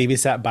 Were you have.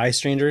 babysat by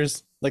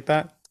strangers like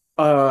that?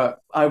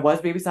 I was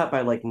babysat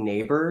by like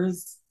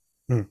neighbors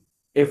Hmm.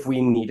 if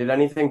we needed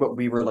anything, but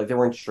we were like they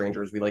weren't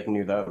strangers. We like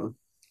knew them.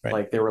 Right.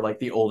 Like they were like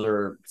the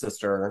older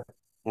sister,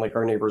 like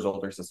our neighbor's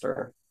older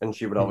sister, and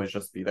she would Hmm. always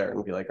just be there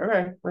and be like,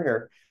 "Okay, we're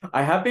here."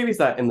 I have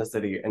babysat in the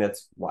city, and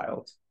it's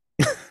wild.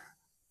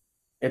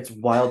 It's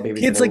wild Kids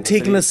babysitting like in the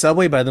taking the city.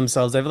 subway by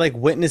themselves. I've like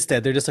witnessed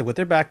it. They're just like with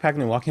their backpack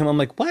and they're walking home. I'm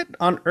like, what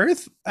on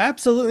earth?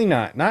 Absolutely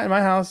not. Not in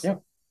my house. Yeah.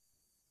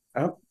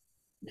 Oh, So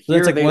that's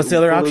here like, they what's the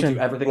other fully do option?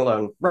 everything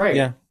alone. Right.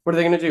 Yeah. What are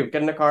they gonna do?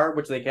 Get in a car,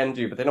 which they can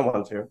do, but they don't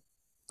want to.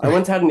 I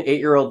once had an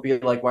 8-year-old be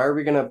like, "Why are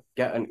we gonna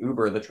get an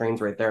Uber? The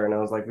train's right there." And I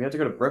was like, "We have to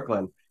go to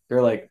Brooklyn."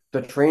 They're like,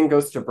 "The train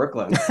goes to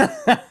Brooklyn,"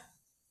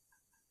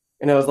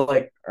 and I was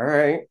like, "All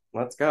right,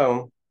 let's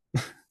go."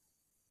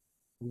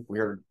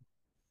 Weird.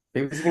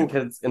 Babysitting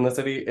kids in the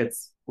city,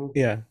 it's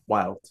Yeah.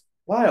 wild,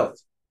 wild.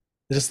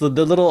 Just the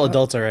little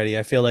adults already.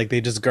 I feel like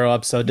they just grow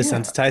up so Yeah.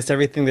 desensitized to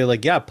everything. They're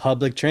like, yeah,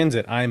 public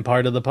transit. I'm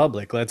part of the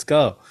public. Let's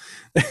go.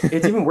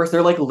 It's even worse.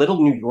 They're like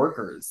little New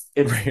Yorkers.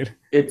 Right.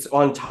 It's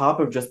on top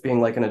of just being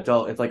like an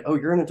adult. It's like, oh,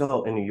 you're an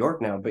adult in New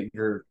York now, but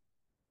you're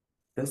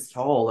this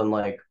tall and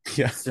like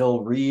Yeah.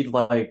 still read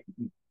like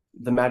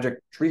the Magic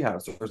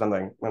Treehouse or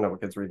something. I don't know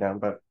what kids read now,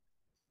 but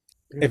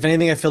yeah. If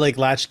anything, I feel like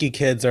latchkey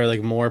kids are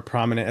like more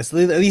prominent, at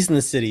least in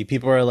the city.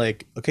 People are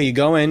like, okay, you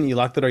go in, you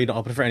lock the door, you don't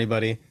open it for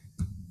anybody.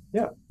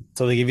 Yeah.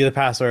 So they give you the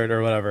password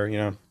or whatever, you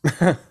know.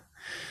 But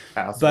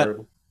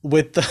Password.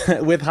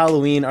 with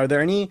Halloween, are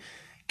there any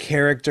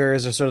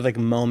characters or sort of like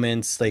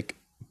moments, like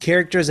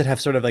characters that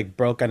have sort of like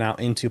broken out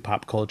into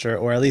pop culture,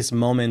 or at least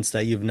moments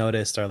that you've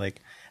noticed are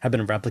like have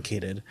been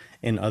replicated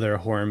in other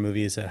horror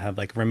movies that have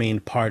like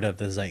remained part of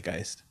the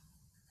zeitgeist?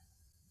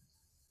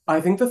 I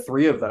think the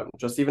three of them,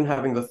 just even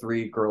having the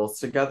three girls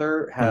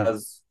together Mm,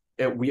 has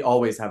it, we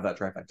always have that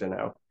trifecta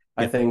now.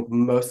 I yeah. think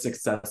most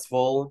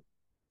successful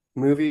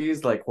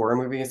movies, like horror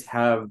movies,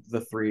 have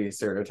the three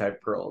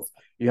stereotype girls.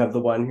 You have the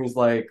one who's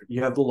like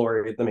you have the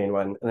Lori, the main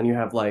one, and then you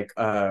have like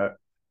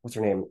what's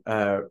her name?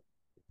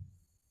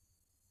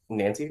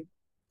 Nancy?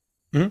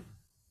 Mhm.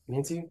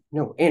 Nancy?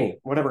 No, Annie,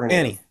 whatever her name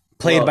Annie, is.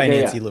 played Well, by yeah,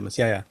 yeah. Nancy Loomis.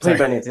 Yeah, yeah. Played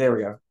Sorry. by Nancy. There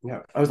we go. Yeah.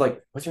 I was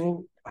like, what's her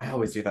name? I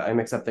always do that. I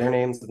mix up their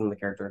names and then the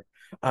character.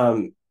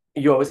 Um,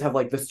 you always have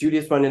like the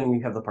studious one and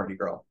you have the party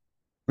girl.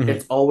 Mhm.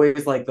 It's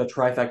always like the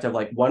trifecta of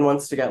like one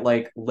wants to get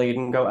like laid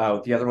and go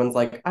out. The other one's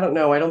like, I don't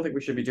know, I don't think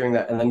we should be doing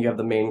that. And then you have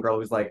the main girl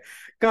who's like,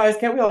 guys,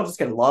 can't we all just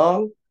get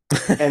along?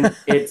 And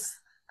it's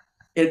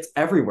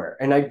everywhere.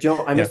 And I'm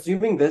Yeah.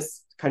 assuming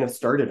this kind of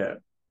started it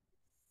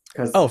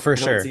because Oh, for I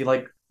don't sure. see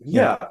like,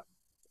 Yeah. yeah,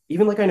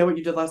 even like I Know What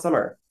You Did Last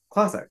Summer.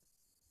 Classic.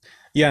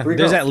 Yeah, Three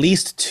there's at girls.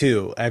 least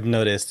two I've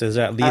noticed. There's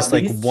at least At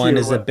like least one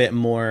is a two. bit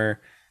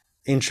more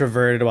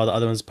introverted while the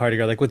other one's party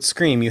girl. Like with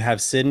Scream, you have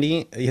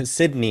Sydney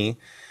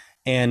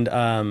and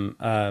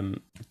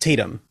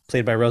Tatum,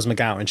 played by Rose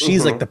McGowan.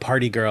 She's like Mm-hmm. the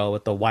party girl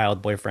with the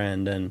wild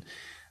boyfriend. And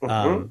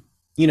Mm-hmm.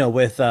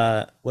 with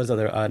what's the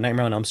other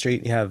Nightmare on Elm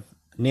Street, you have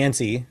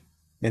Nancy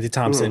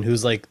Thompson, Mm-hmm.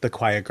 who's like the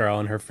quiet girl,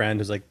 and her friend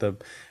who's like the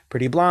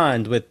pretty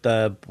blonde with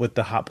the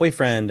hot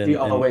boyfriend, She and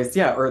always,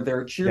 yeah, or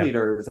they're yeah,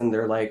 cheerleaders and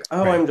they're like,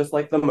 oh, right. I'm just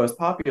like the most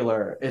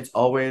popular. It's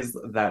always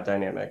that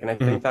dynamic. And I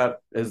Mhm. think that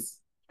is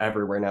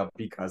everywhere now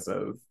because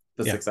of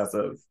the Yeah. success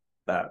of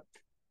that.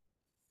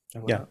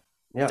 Yeah.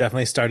 Yeah.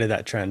 Definitely started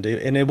that trend.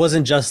 And it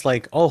wasn't just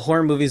like, oh,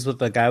 horror movies with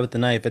the guy with the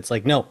knife. It's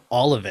like, no,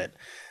 all of it.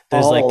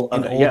 There's like All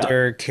of an it. Yeah.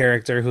 older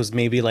character who's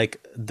maybe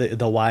like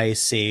the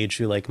wise sage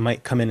who like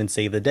might come in and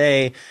save the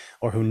day,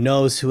 or who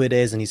knows who it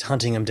is and he's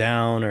hunting him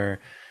down or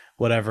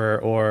whatever,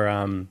 or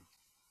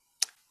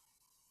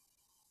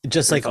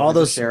just There's like all always a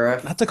those,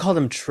 sheriff, not to call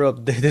them trope.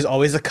 There's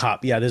always a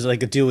cop. Yeah, there's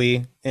like a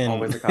Dewey in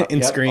always a cop. in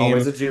Yep.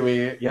 Always Scream. a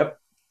Dewey. Yep.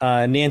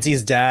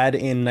 Nancy's dad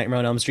in Nightmare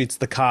on Elm Street's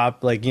the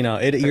cop. Like,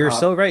 The you're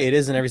so cop. right. It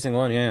is in every single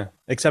one. Yeah.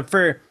 Except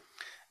for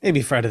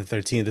maybe Friday the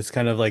 13th. It's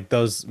kind of like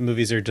those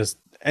movies are just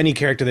any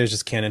character there's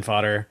just cannon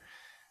fodder.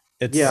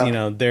 It's,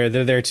 Yeah. they're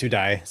there to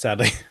die,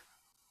 sadly.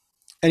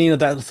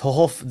 And that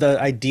the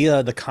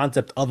idea, the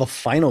concept of a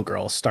final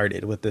girl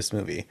started with this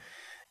movie.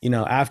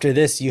 After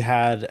this, you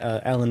had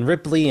Ellen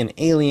Ripley in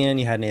Alien,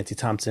 you had Nancy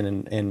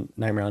Thompson in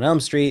Nightmare on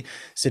Elm Street,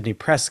 Sidney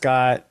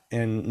Prescott,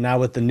 and now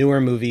with the newer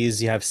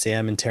movies, you have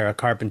Sam and Tara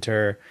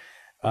Carpenter,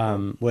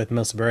 Mhm. with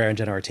Melissa Barrera and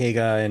Jenna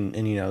Ortega, and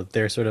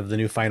they're sort of the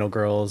new final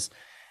girls.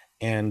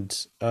 And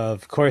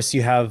of course,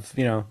 you have,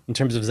 in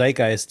terms of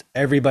zeitgeist,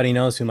 everybody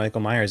knows who Michael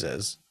Myers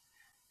is.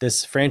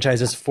 This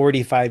franchise is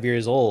 45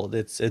 years old.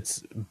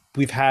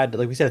 We've had,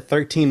 like we said,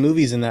 13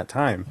 movies in that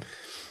time,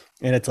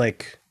 and it's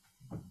like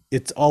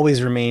it's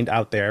always remained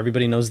out there.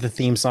 Everybody knows the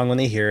theme song when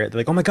they hear it. They're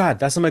like, "Oh my God,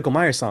 that's a Michael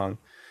Myers song,"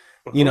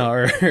 Mhm.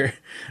 or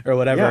or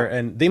whatever. Yeah.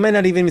 And they might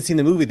not even seen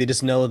the movie. They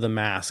just know the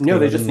mask. They No,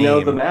 they know the just know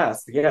the name.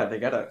 mask. Yeah, they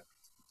get it.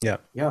 Yeah,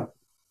 Yeah.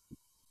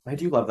 I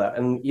do love that.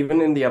 And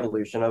even in the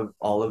evolution of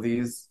all of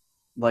these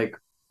like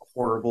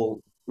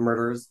horrible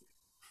murders,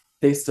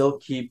 they still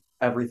keep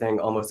everything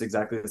almost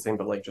exactly the same,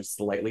 but like just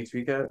slightly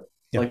tweak it.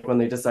 yeah. Like when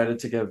they decided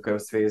to give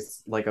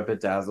Ghostface like a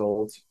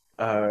bedazzled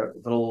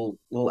little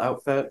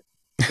outfit.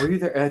 Were you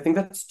there? I think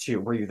that's two.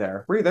 Were you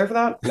there? Were you there for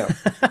that? No.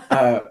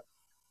 Uh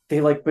they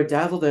like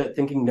bedazzled it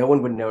thinking no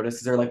one would notice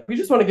because they're like, we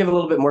just want to give a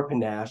little bit more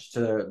panache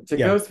to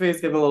Yeah,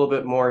 Ghostface, give him a little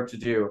bit more to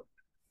do.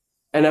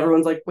 And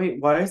everyone's like,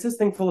 wait, why is this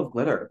thing full of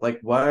glitter? Like,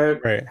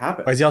 what right. Why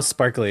happened? is he all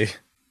sparkly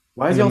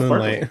Why is in he the all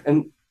sparkly? moonlight?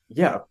 And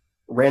yeah,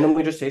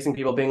 randomly just chasing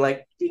people, being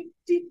like, deet,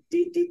 deet,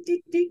 deet, deet,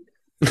 deet, deet.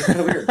 It's kind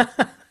of weird.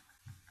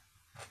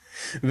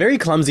 Very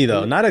clumsy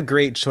though. And Not a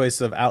great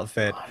choice of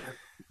outfit.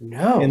 And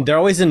no, they're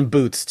always in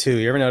boots too.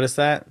 You ever notice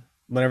that?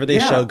 Whenever they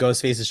show yeah,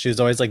 Ghostface's shoes,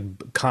 always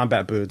like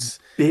combat boots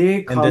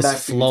big and this combat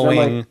boots. And I'm like,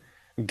 flowing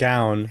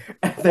gown,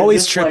 and then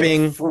always this like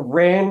tripping.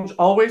 fringe,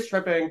 always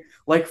tripping,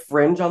 like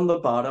fringe on the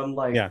bottom,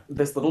 like Yeah.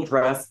 this little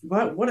dress.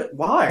 What,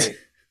 why?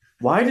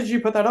 Why did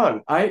you put that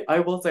on? I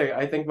will say,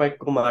 I think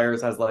Michael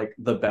Myers has like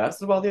the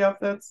best of all the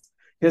outfits.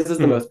 His is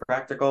the Mhm. most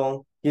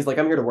practical. He's like,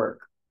 I'm here to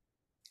work.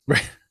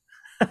 Right.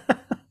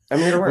 I'm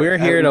here to work. We're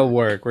here to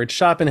work. We're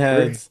chopping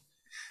We're, heads.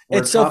 we're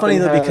It's so funny chopping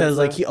though heads. because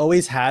like he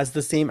always has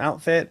the same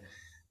outfit,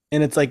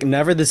 and it's like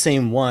never the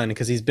same one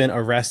because he's been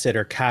arrested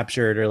or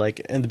captured, or like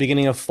in the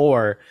beginning of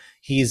 4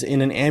 he's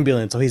in an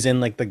ambulance, so he's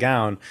in like the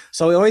gown,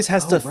 so he always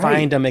has Oh, to right.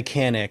 find a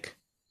mechanic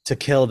to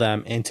kill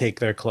them and take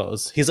their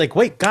clothes. He's like,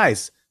 wait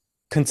guys,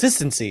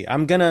 consistency,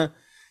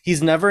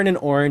 he's never in an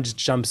orange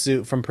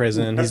jumpsuit from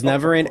prison, he's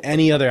never in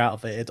any other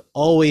outfit, it's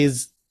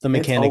always the It's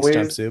mechanic's always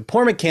jumpsuit.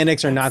 Poor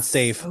mechanics are not that's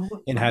safe so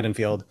in funny.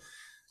 Haddonfield.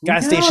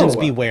 Gas stations No.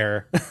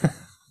 beware.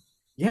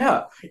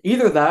 Yeah,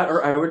 either that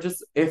or I would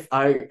just if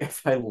I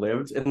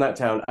lived in that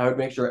town, I would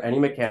make sure any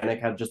mechanic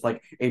had just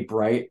like a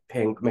bright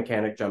pink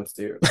mechanic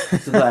jumpsuit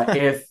so that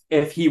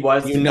if he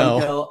was You to come know.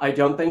 kill, I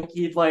don't think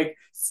he'd like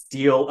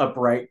steal a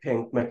bright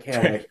pink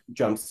mechanic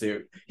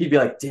jumpsuit. He'd be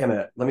like, "Damn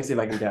it, let me see if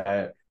I can get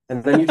it."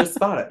 And then you just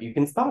spot it. You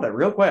can spot it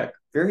real quick.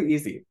 Very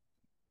easy.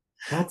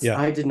 That's Yeah.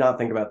 I did not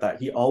think about that.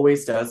 He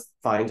always does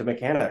find a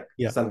mechanic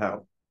Yeah.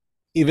 somehow.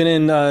 Even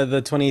in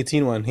the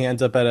 2018 one, he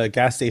ends up at a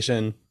gas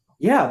station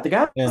Yeah, at the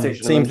gas and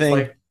station and same then just thing,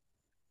 like,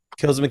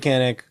 kills a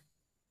mechanic,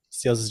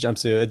 steals his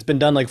jumpsuit. It's been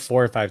done like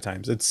 4 or 5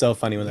 times. It's so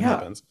funny when that yeah,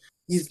 happens.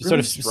 he's Sort really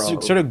of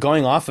strong. sort of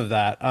going off of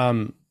that.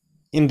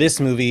 In this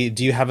movie,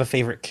 do you have a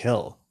favorite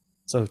kill?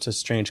 So it's a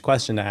strange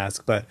question to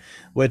ask, but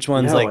which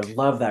one's No, I like,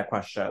 love that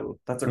question.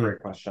 That's a hmm, great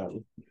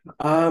question.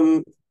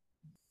 Um,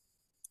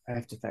 I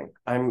have to think.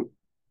 I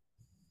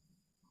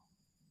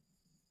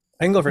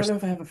can go I don't first. know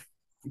if I have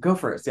a go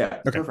first. Yeah,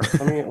 Okay. go first.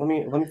 Let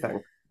me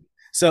think.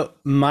 So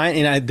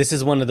mine, this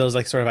is one of those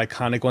like sort of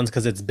iconic ones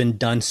because it's been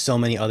done so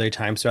many other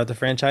times throughout the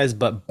franchise.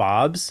 But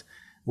Bob's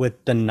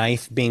with the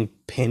knife being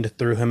pinned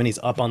through him and he's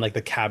up on like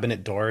the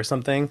cabinet door or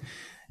something,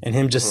 and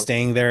him just Mhm.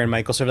 staying there and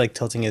Michael sort of like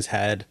tilting his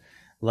head,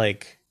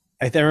 like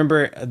I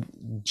remember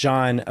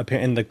John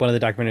in like one of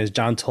the documentaries.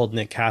 John told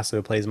Nick Castle,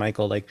 who plays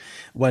Michael, like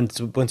once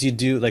you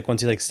do like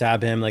once you like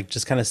stab him, like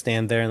just kind of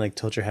stand there and like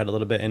tilt your head a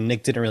little bit. And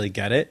Nick didn't really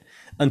get it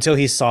until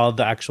he saw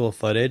the actual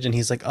footage, and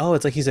he's like, oh,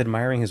 it's like he's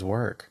admiring his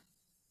work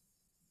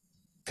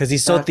because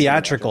he's so That's really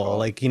theatrical. magical.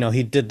 Like,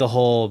 he did the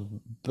whole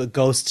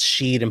ghost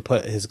sheet and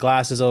put his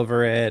glasses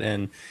over it,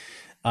 and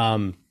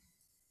um,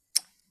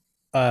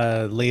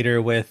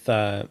 later with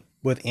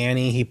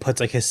Annie, he puts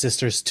like his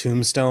sister's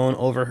tombstone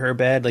over her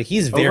bed. Like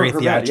he's Over very her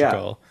bed, yeah.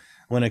 theatrical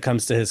when it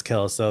comes to his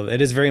kills. So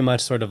it is very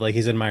much sort of like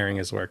he's admiring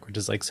his work, which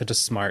is like such a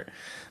smart.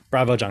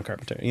 Bravo, John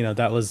Carpenter.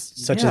 That was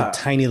such a Yeah.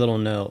 tiny little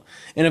note.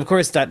 And of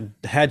course, that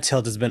head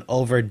tilt has been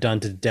overdone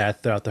to death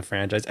throughout the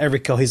franchise. Every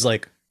kill, he's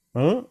like,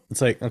 huh?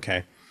 It's like,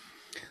 okay,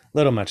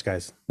 little much,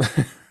 guys.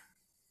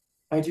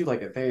 I do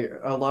like it.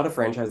 A lot of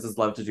franchises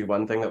love to do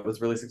one thing that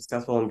was really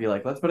successful and be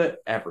like, let's put it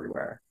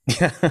everywhere.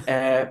 Yeah.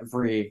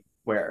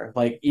 Everywhere.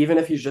 Like even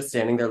if he's just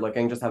standing there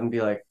looking, just have him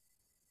be like,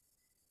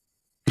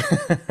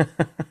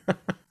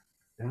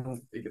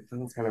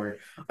 that's kind of weird.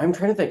 I'm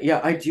trying to think.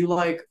 Yeah, I do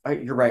like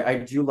you're right. I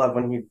do love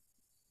when he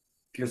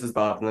pierces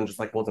Bob and then just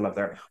like holds him up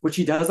there, which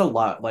he does a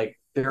lot. Like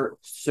there are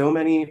so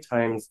many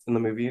times in the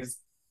movies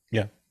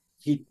Yeah.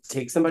 he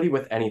takes somebody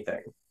with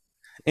anything.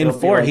 In It'll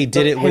be 4, he like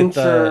did the it with the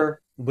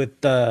pincher.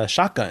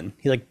 shotgun.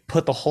 He like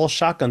put the whole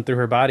shotgun through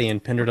her body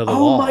and pinned her to the Oh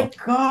my wall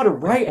God, in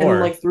right. And 4.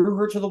 like threw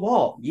her to the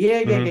wall. Yeah,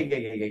 yeah, Hmm. yeah, yeah,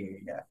 yeah, yeah, yeah,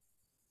 yeah.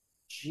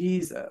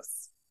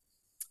 Jesus.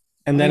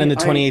 And then in I the I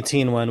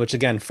 2018 one, which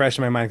again, fresh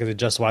in my mind because I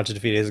just watched it a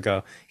few days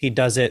ago, he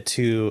does it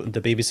to the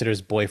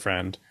babysitter's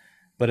boyfriend,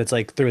 but it's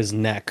like through his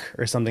neck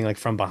or something like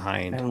from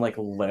behind. and like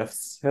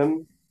lifts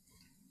him.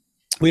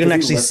 We don't Does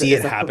he actually lift it? see Is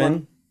it that the one?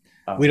 happen.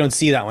 We Oh, don't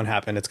see that one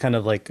happen. It's kind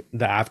of like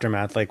the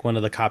aftermath. Like one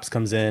of the cops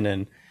comes in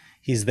and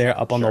he's there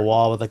up on the sure.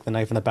 wall with like the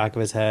knife in the back of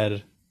his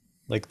head,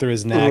 like through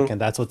his neck, Mhm.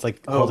 and that's what's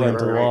like Oh, holding right, him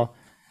to right, the right. wall.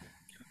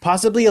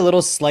 Possibly a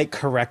little slight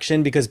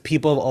correction because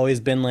people have always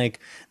been like,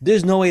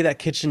 there's no way that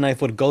kitchen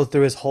knife would go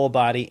through his whole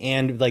body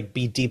and like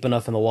be deep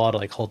enough in the wall to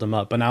like hold him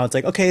up. But now it's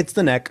like, okay, it's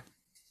the neck,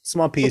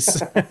 small piece.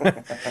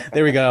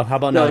 There we go. How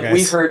about They're now, like, we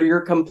guys? heard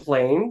your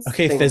complaints.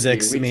 Okay, Thank you.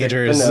 physics We took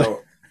the majors.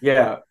 note.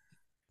 Yeah,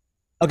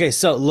 Okay,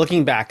 so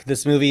looking back,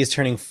 this movie is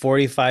turning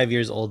 45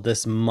 years old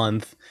this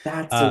month.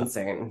 that's Uh,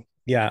 insane.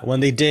 yeah, when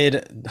they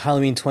did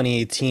Halloween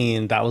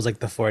 2018, that was like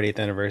the 40th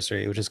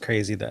anniversary, which is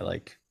crazy that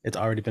like it's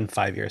already been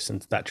 5 years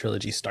since that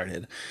trilogy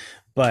started.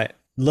 But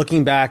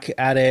looking back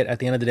at it at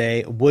the end of the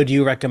day, would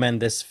you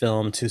recommend this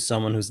film to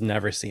someone who's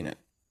never seen it?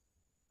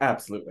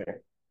 Absolutely.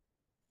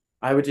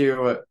 I would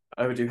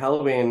do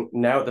Halloween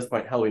now at this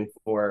point, Halloween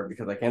 4,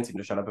 because I can't seem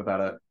to shut up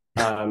about it.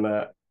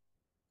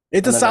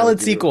 It's a And then I would solid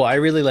do sequel. I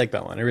really like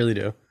that one. I really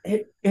do.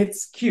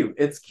 it's cute.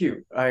 It's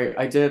cute.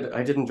 I did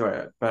enjoy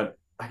it, but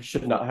I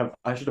should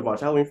have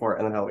watched Halloween 4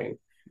 and then Halloween.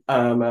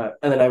 And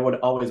then I would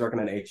always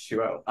recommend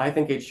H2O. I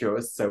think H2O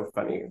is so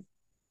funny.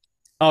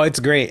 Oh, it's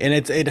great. And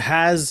it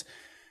has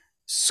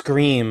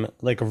Scream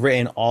like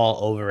written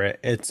all over it.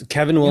 It's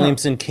Kevin Yeah,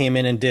 Williamson came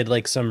in and did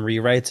like some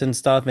rewrites and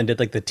stuff and did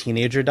like the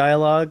teenager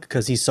dialogue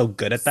because he's so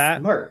good at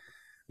that. smart.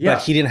 But Yeah,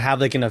 he didn't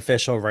have like an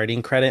official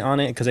writing credit on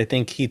it because I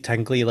think he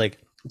technically like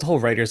the whole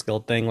writer's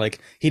guild thing, like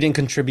he didn't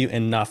contribute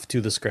enough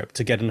to the script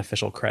to get an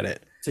official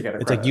credit. to get a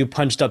It's like credit. you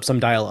punched up some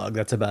dialogue,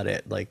 that's about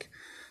it. Like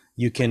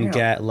you can Damn.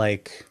 get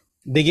like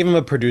they give him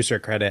a producer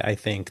credit, I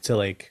think, to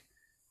like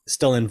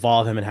still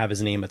involve him and have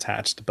his name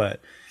attached, but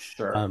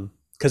Sure.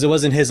 because it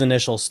wasn't his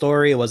initial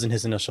story, it wasn't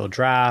his initial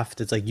draft.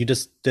 It's like you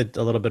just did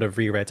a little bit of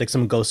rewrites, like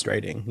some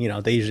ghostwriting.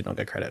 They usually don't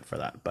get credit for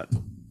that, but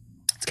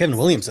it's Kevin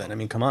Williamson. I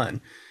mean, come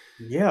on.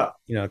 Yeah.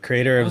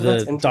 Creator Oh, of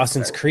that's the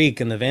Dawson's interesting. Creek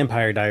and the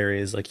Vampire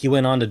Diaries. Like he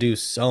went on to do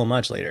so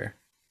much later.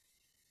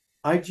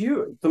 I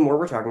do, the more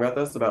we're talking about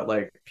this, about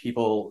like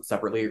people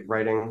separately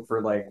writing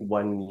for like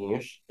one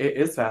niche, it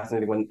is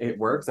fascinating when it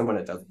works and when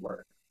it doesn't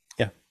work.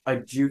 Yeah. I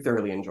do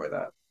thoroughly enjoy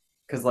that.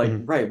 Because, like,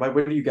 Mhm. right, why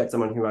would you get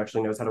someone who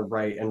actually knows how to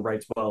write and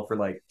writes well for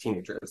like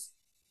teenagers?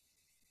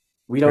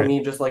 We don't Right.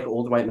 need just like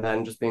old white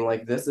men just being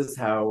like, this is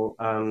how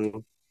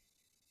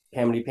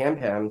Hamity Pam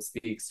Pam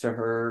speaks to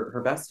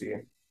her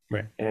bestie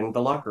Right. in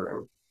the locker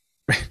room.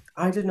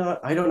 I don't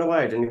know why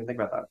I didn't even think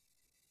about that.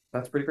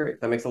 That's pretty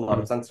great. That makes a lot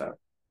Mhm. of sense now.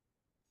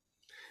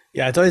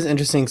 Yeah, it's always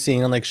interesting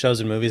seeing on like shows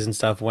and movies and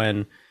stuff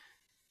when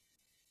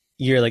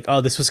you're like,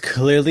 oh, this was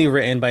clearly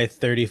written by a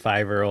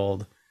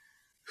 35-year-old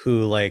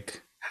who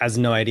like has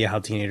no idea how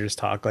teenagers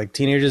talk. Like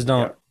teenagers Yeah.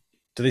 don't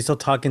do they still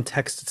talk in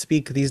text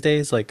speak these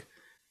days? Like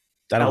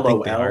I don't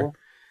think they are. LOL.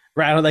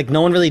 Right. I don't like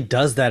no one really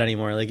does that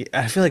anymore. Like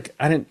I feel like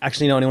I didn't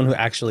actually know anyone who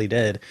actually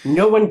did.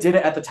 No one did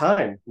it at the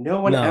time. No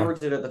one No. ever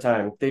did it at the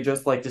time. They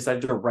just like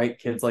decided to write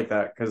kids like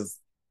that because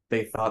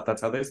they thought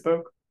that's how they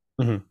spoke.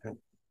 Hmm.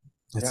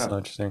 It's Yeah. so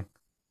interesting.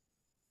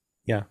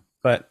 Yeah.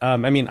 But I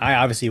mean, I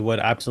obviously would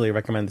absolutely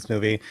recommend this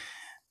movie.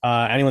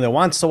 Anyone that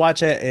wants to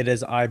watch it, it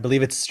is, I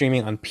believe it's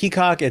streaming on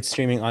Peacock, it's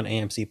streaming on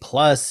AMC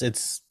Plus,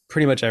 it's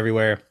pretty much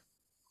everywhere.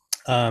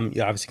 You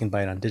obviously can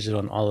buy it on digital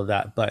and all of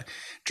that. But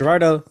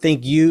Gerardo,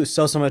 thank you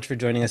so much for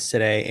joining us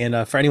today.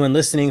 And for anyone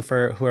listening,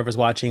 for whoever's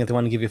watching, if they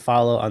want to give you a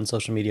follow on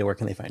social media, where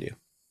can they find you?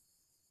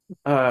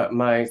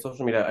 My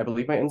social media, I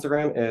believe my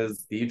Instagram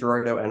is the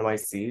Gerardo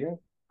NYC,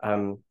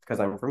 because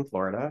I'm from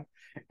Florida.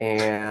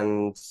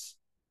 And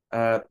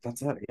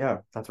that's it. Yeah,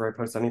 that's where I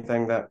post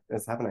anything that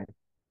is happening.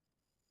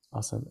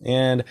 Awesome.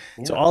 And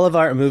to Yeah. all of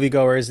our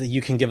moviegoers, you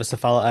can give us a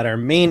follow at our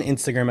main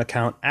Instagram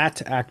account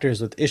at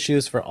Actors with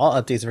Issues for all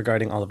updates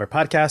regarding all of our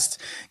podcasts.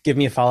 Give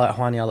me a follow at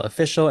Juaniala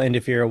Official. And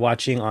if you're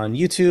watching on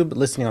YouTube,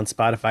 listening on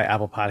Spotify,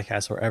 Apple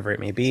Podcasts, wherever it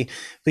may be,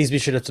 please be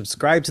sure to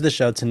subscribe to the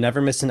show to never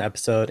miss an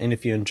episode. And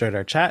if you enjoyed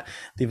our chat,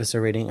 leave us a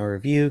rating or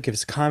review, give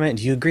us a comment.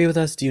 Do you agree with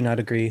us? Do you not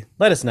agree?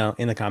 Let us know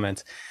in the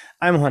comments.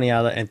 I'm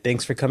Juaniala, and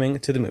thanks for coming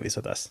to the movies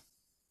with us.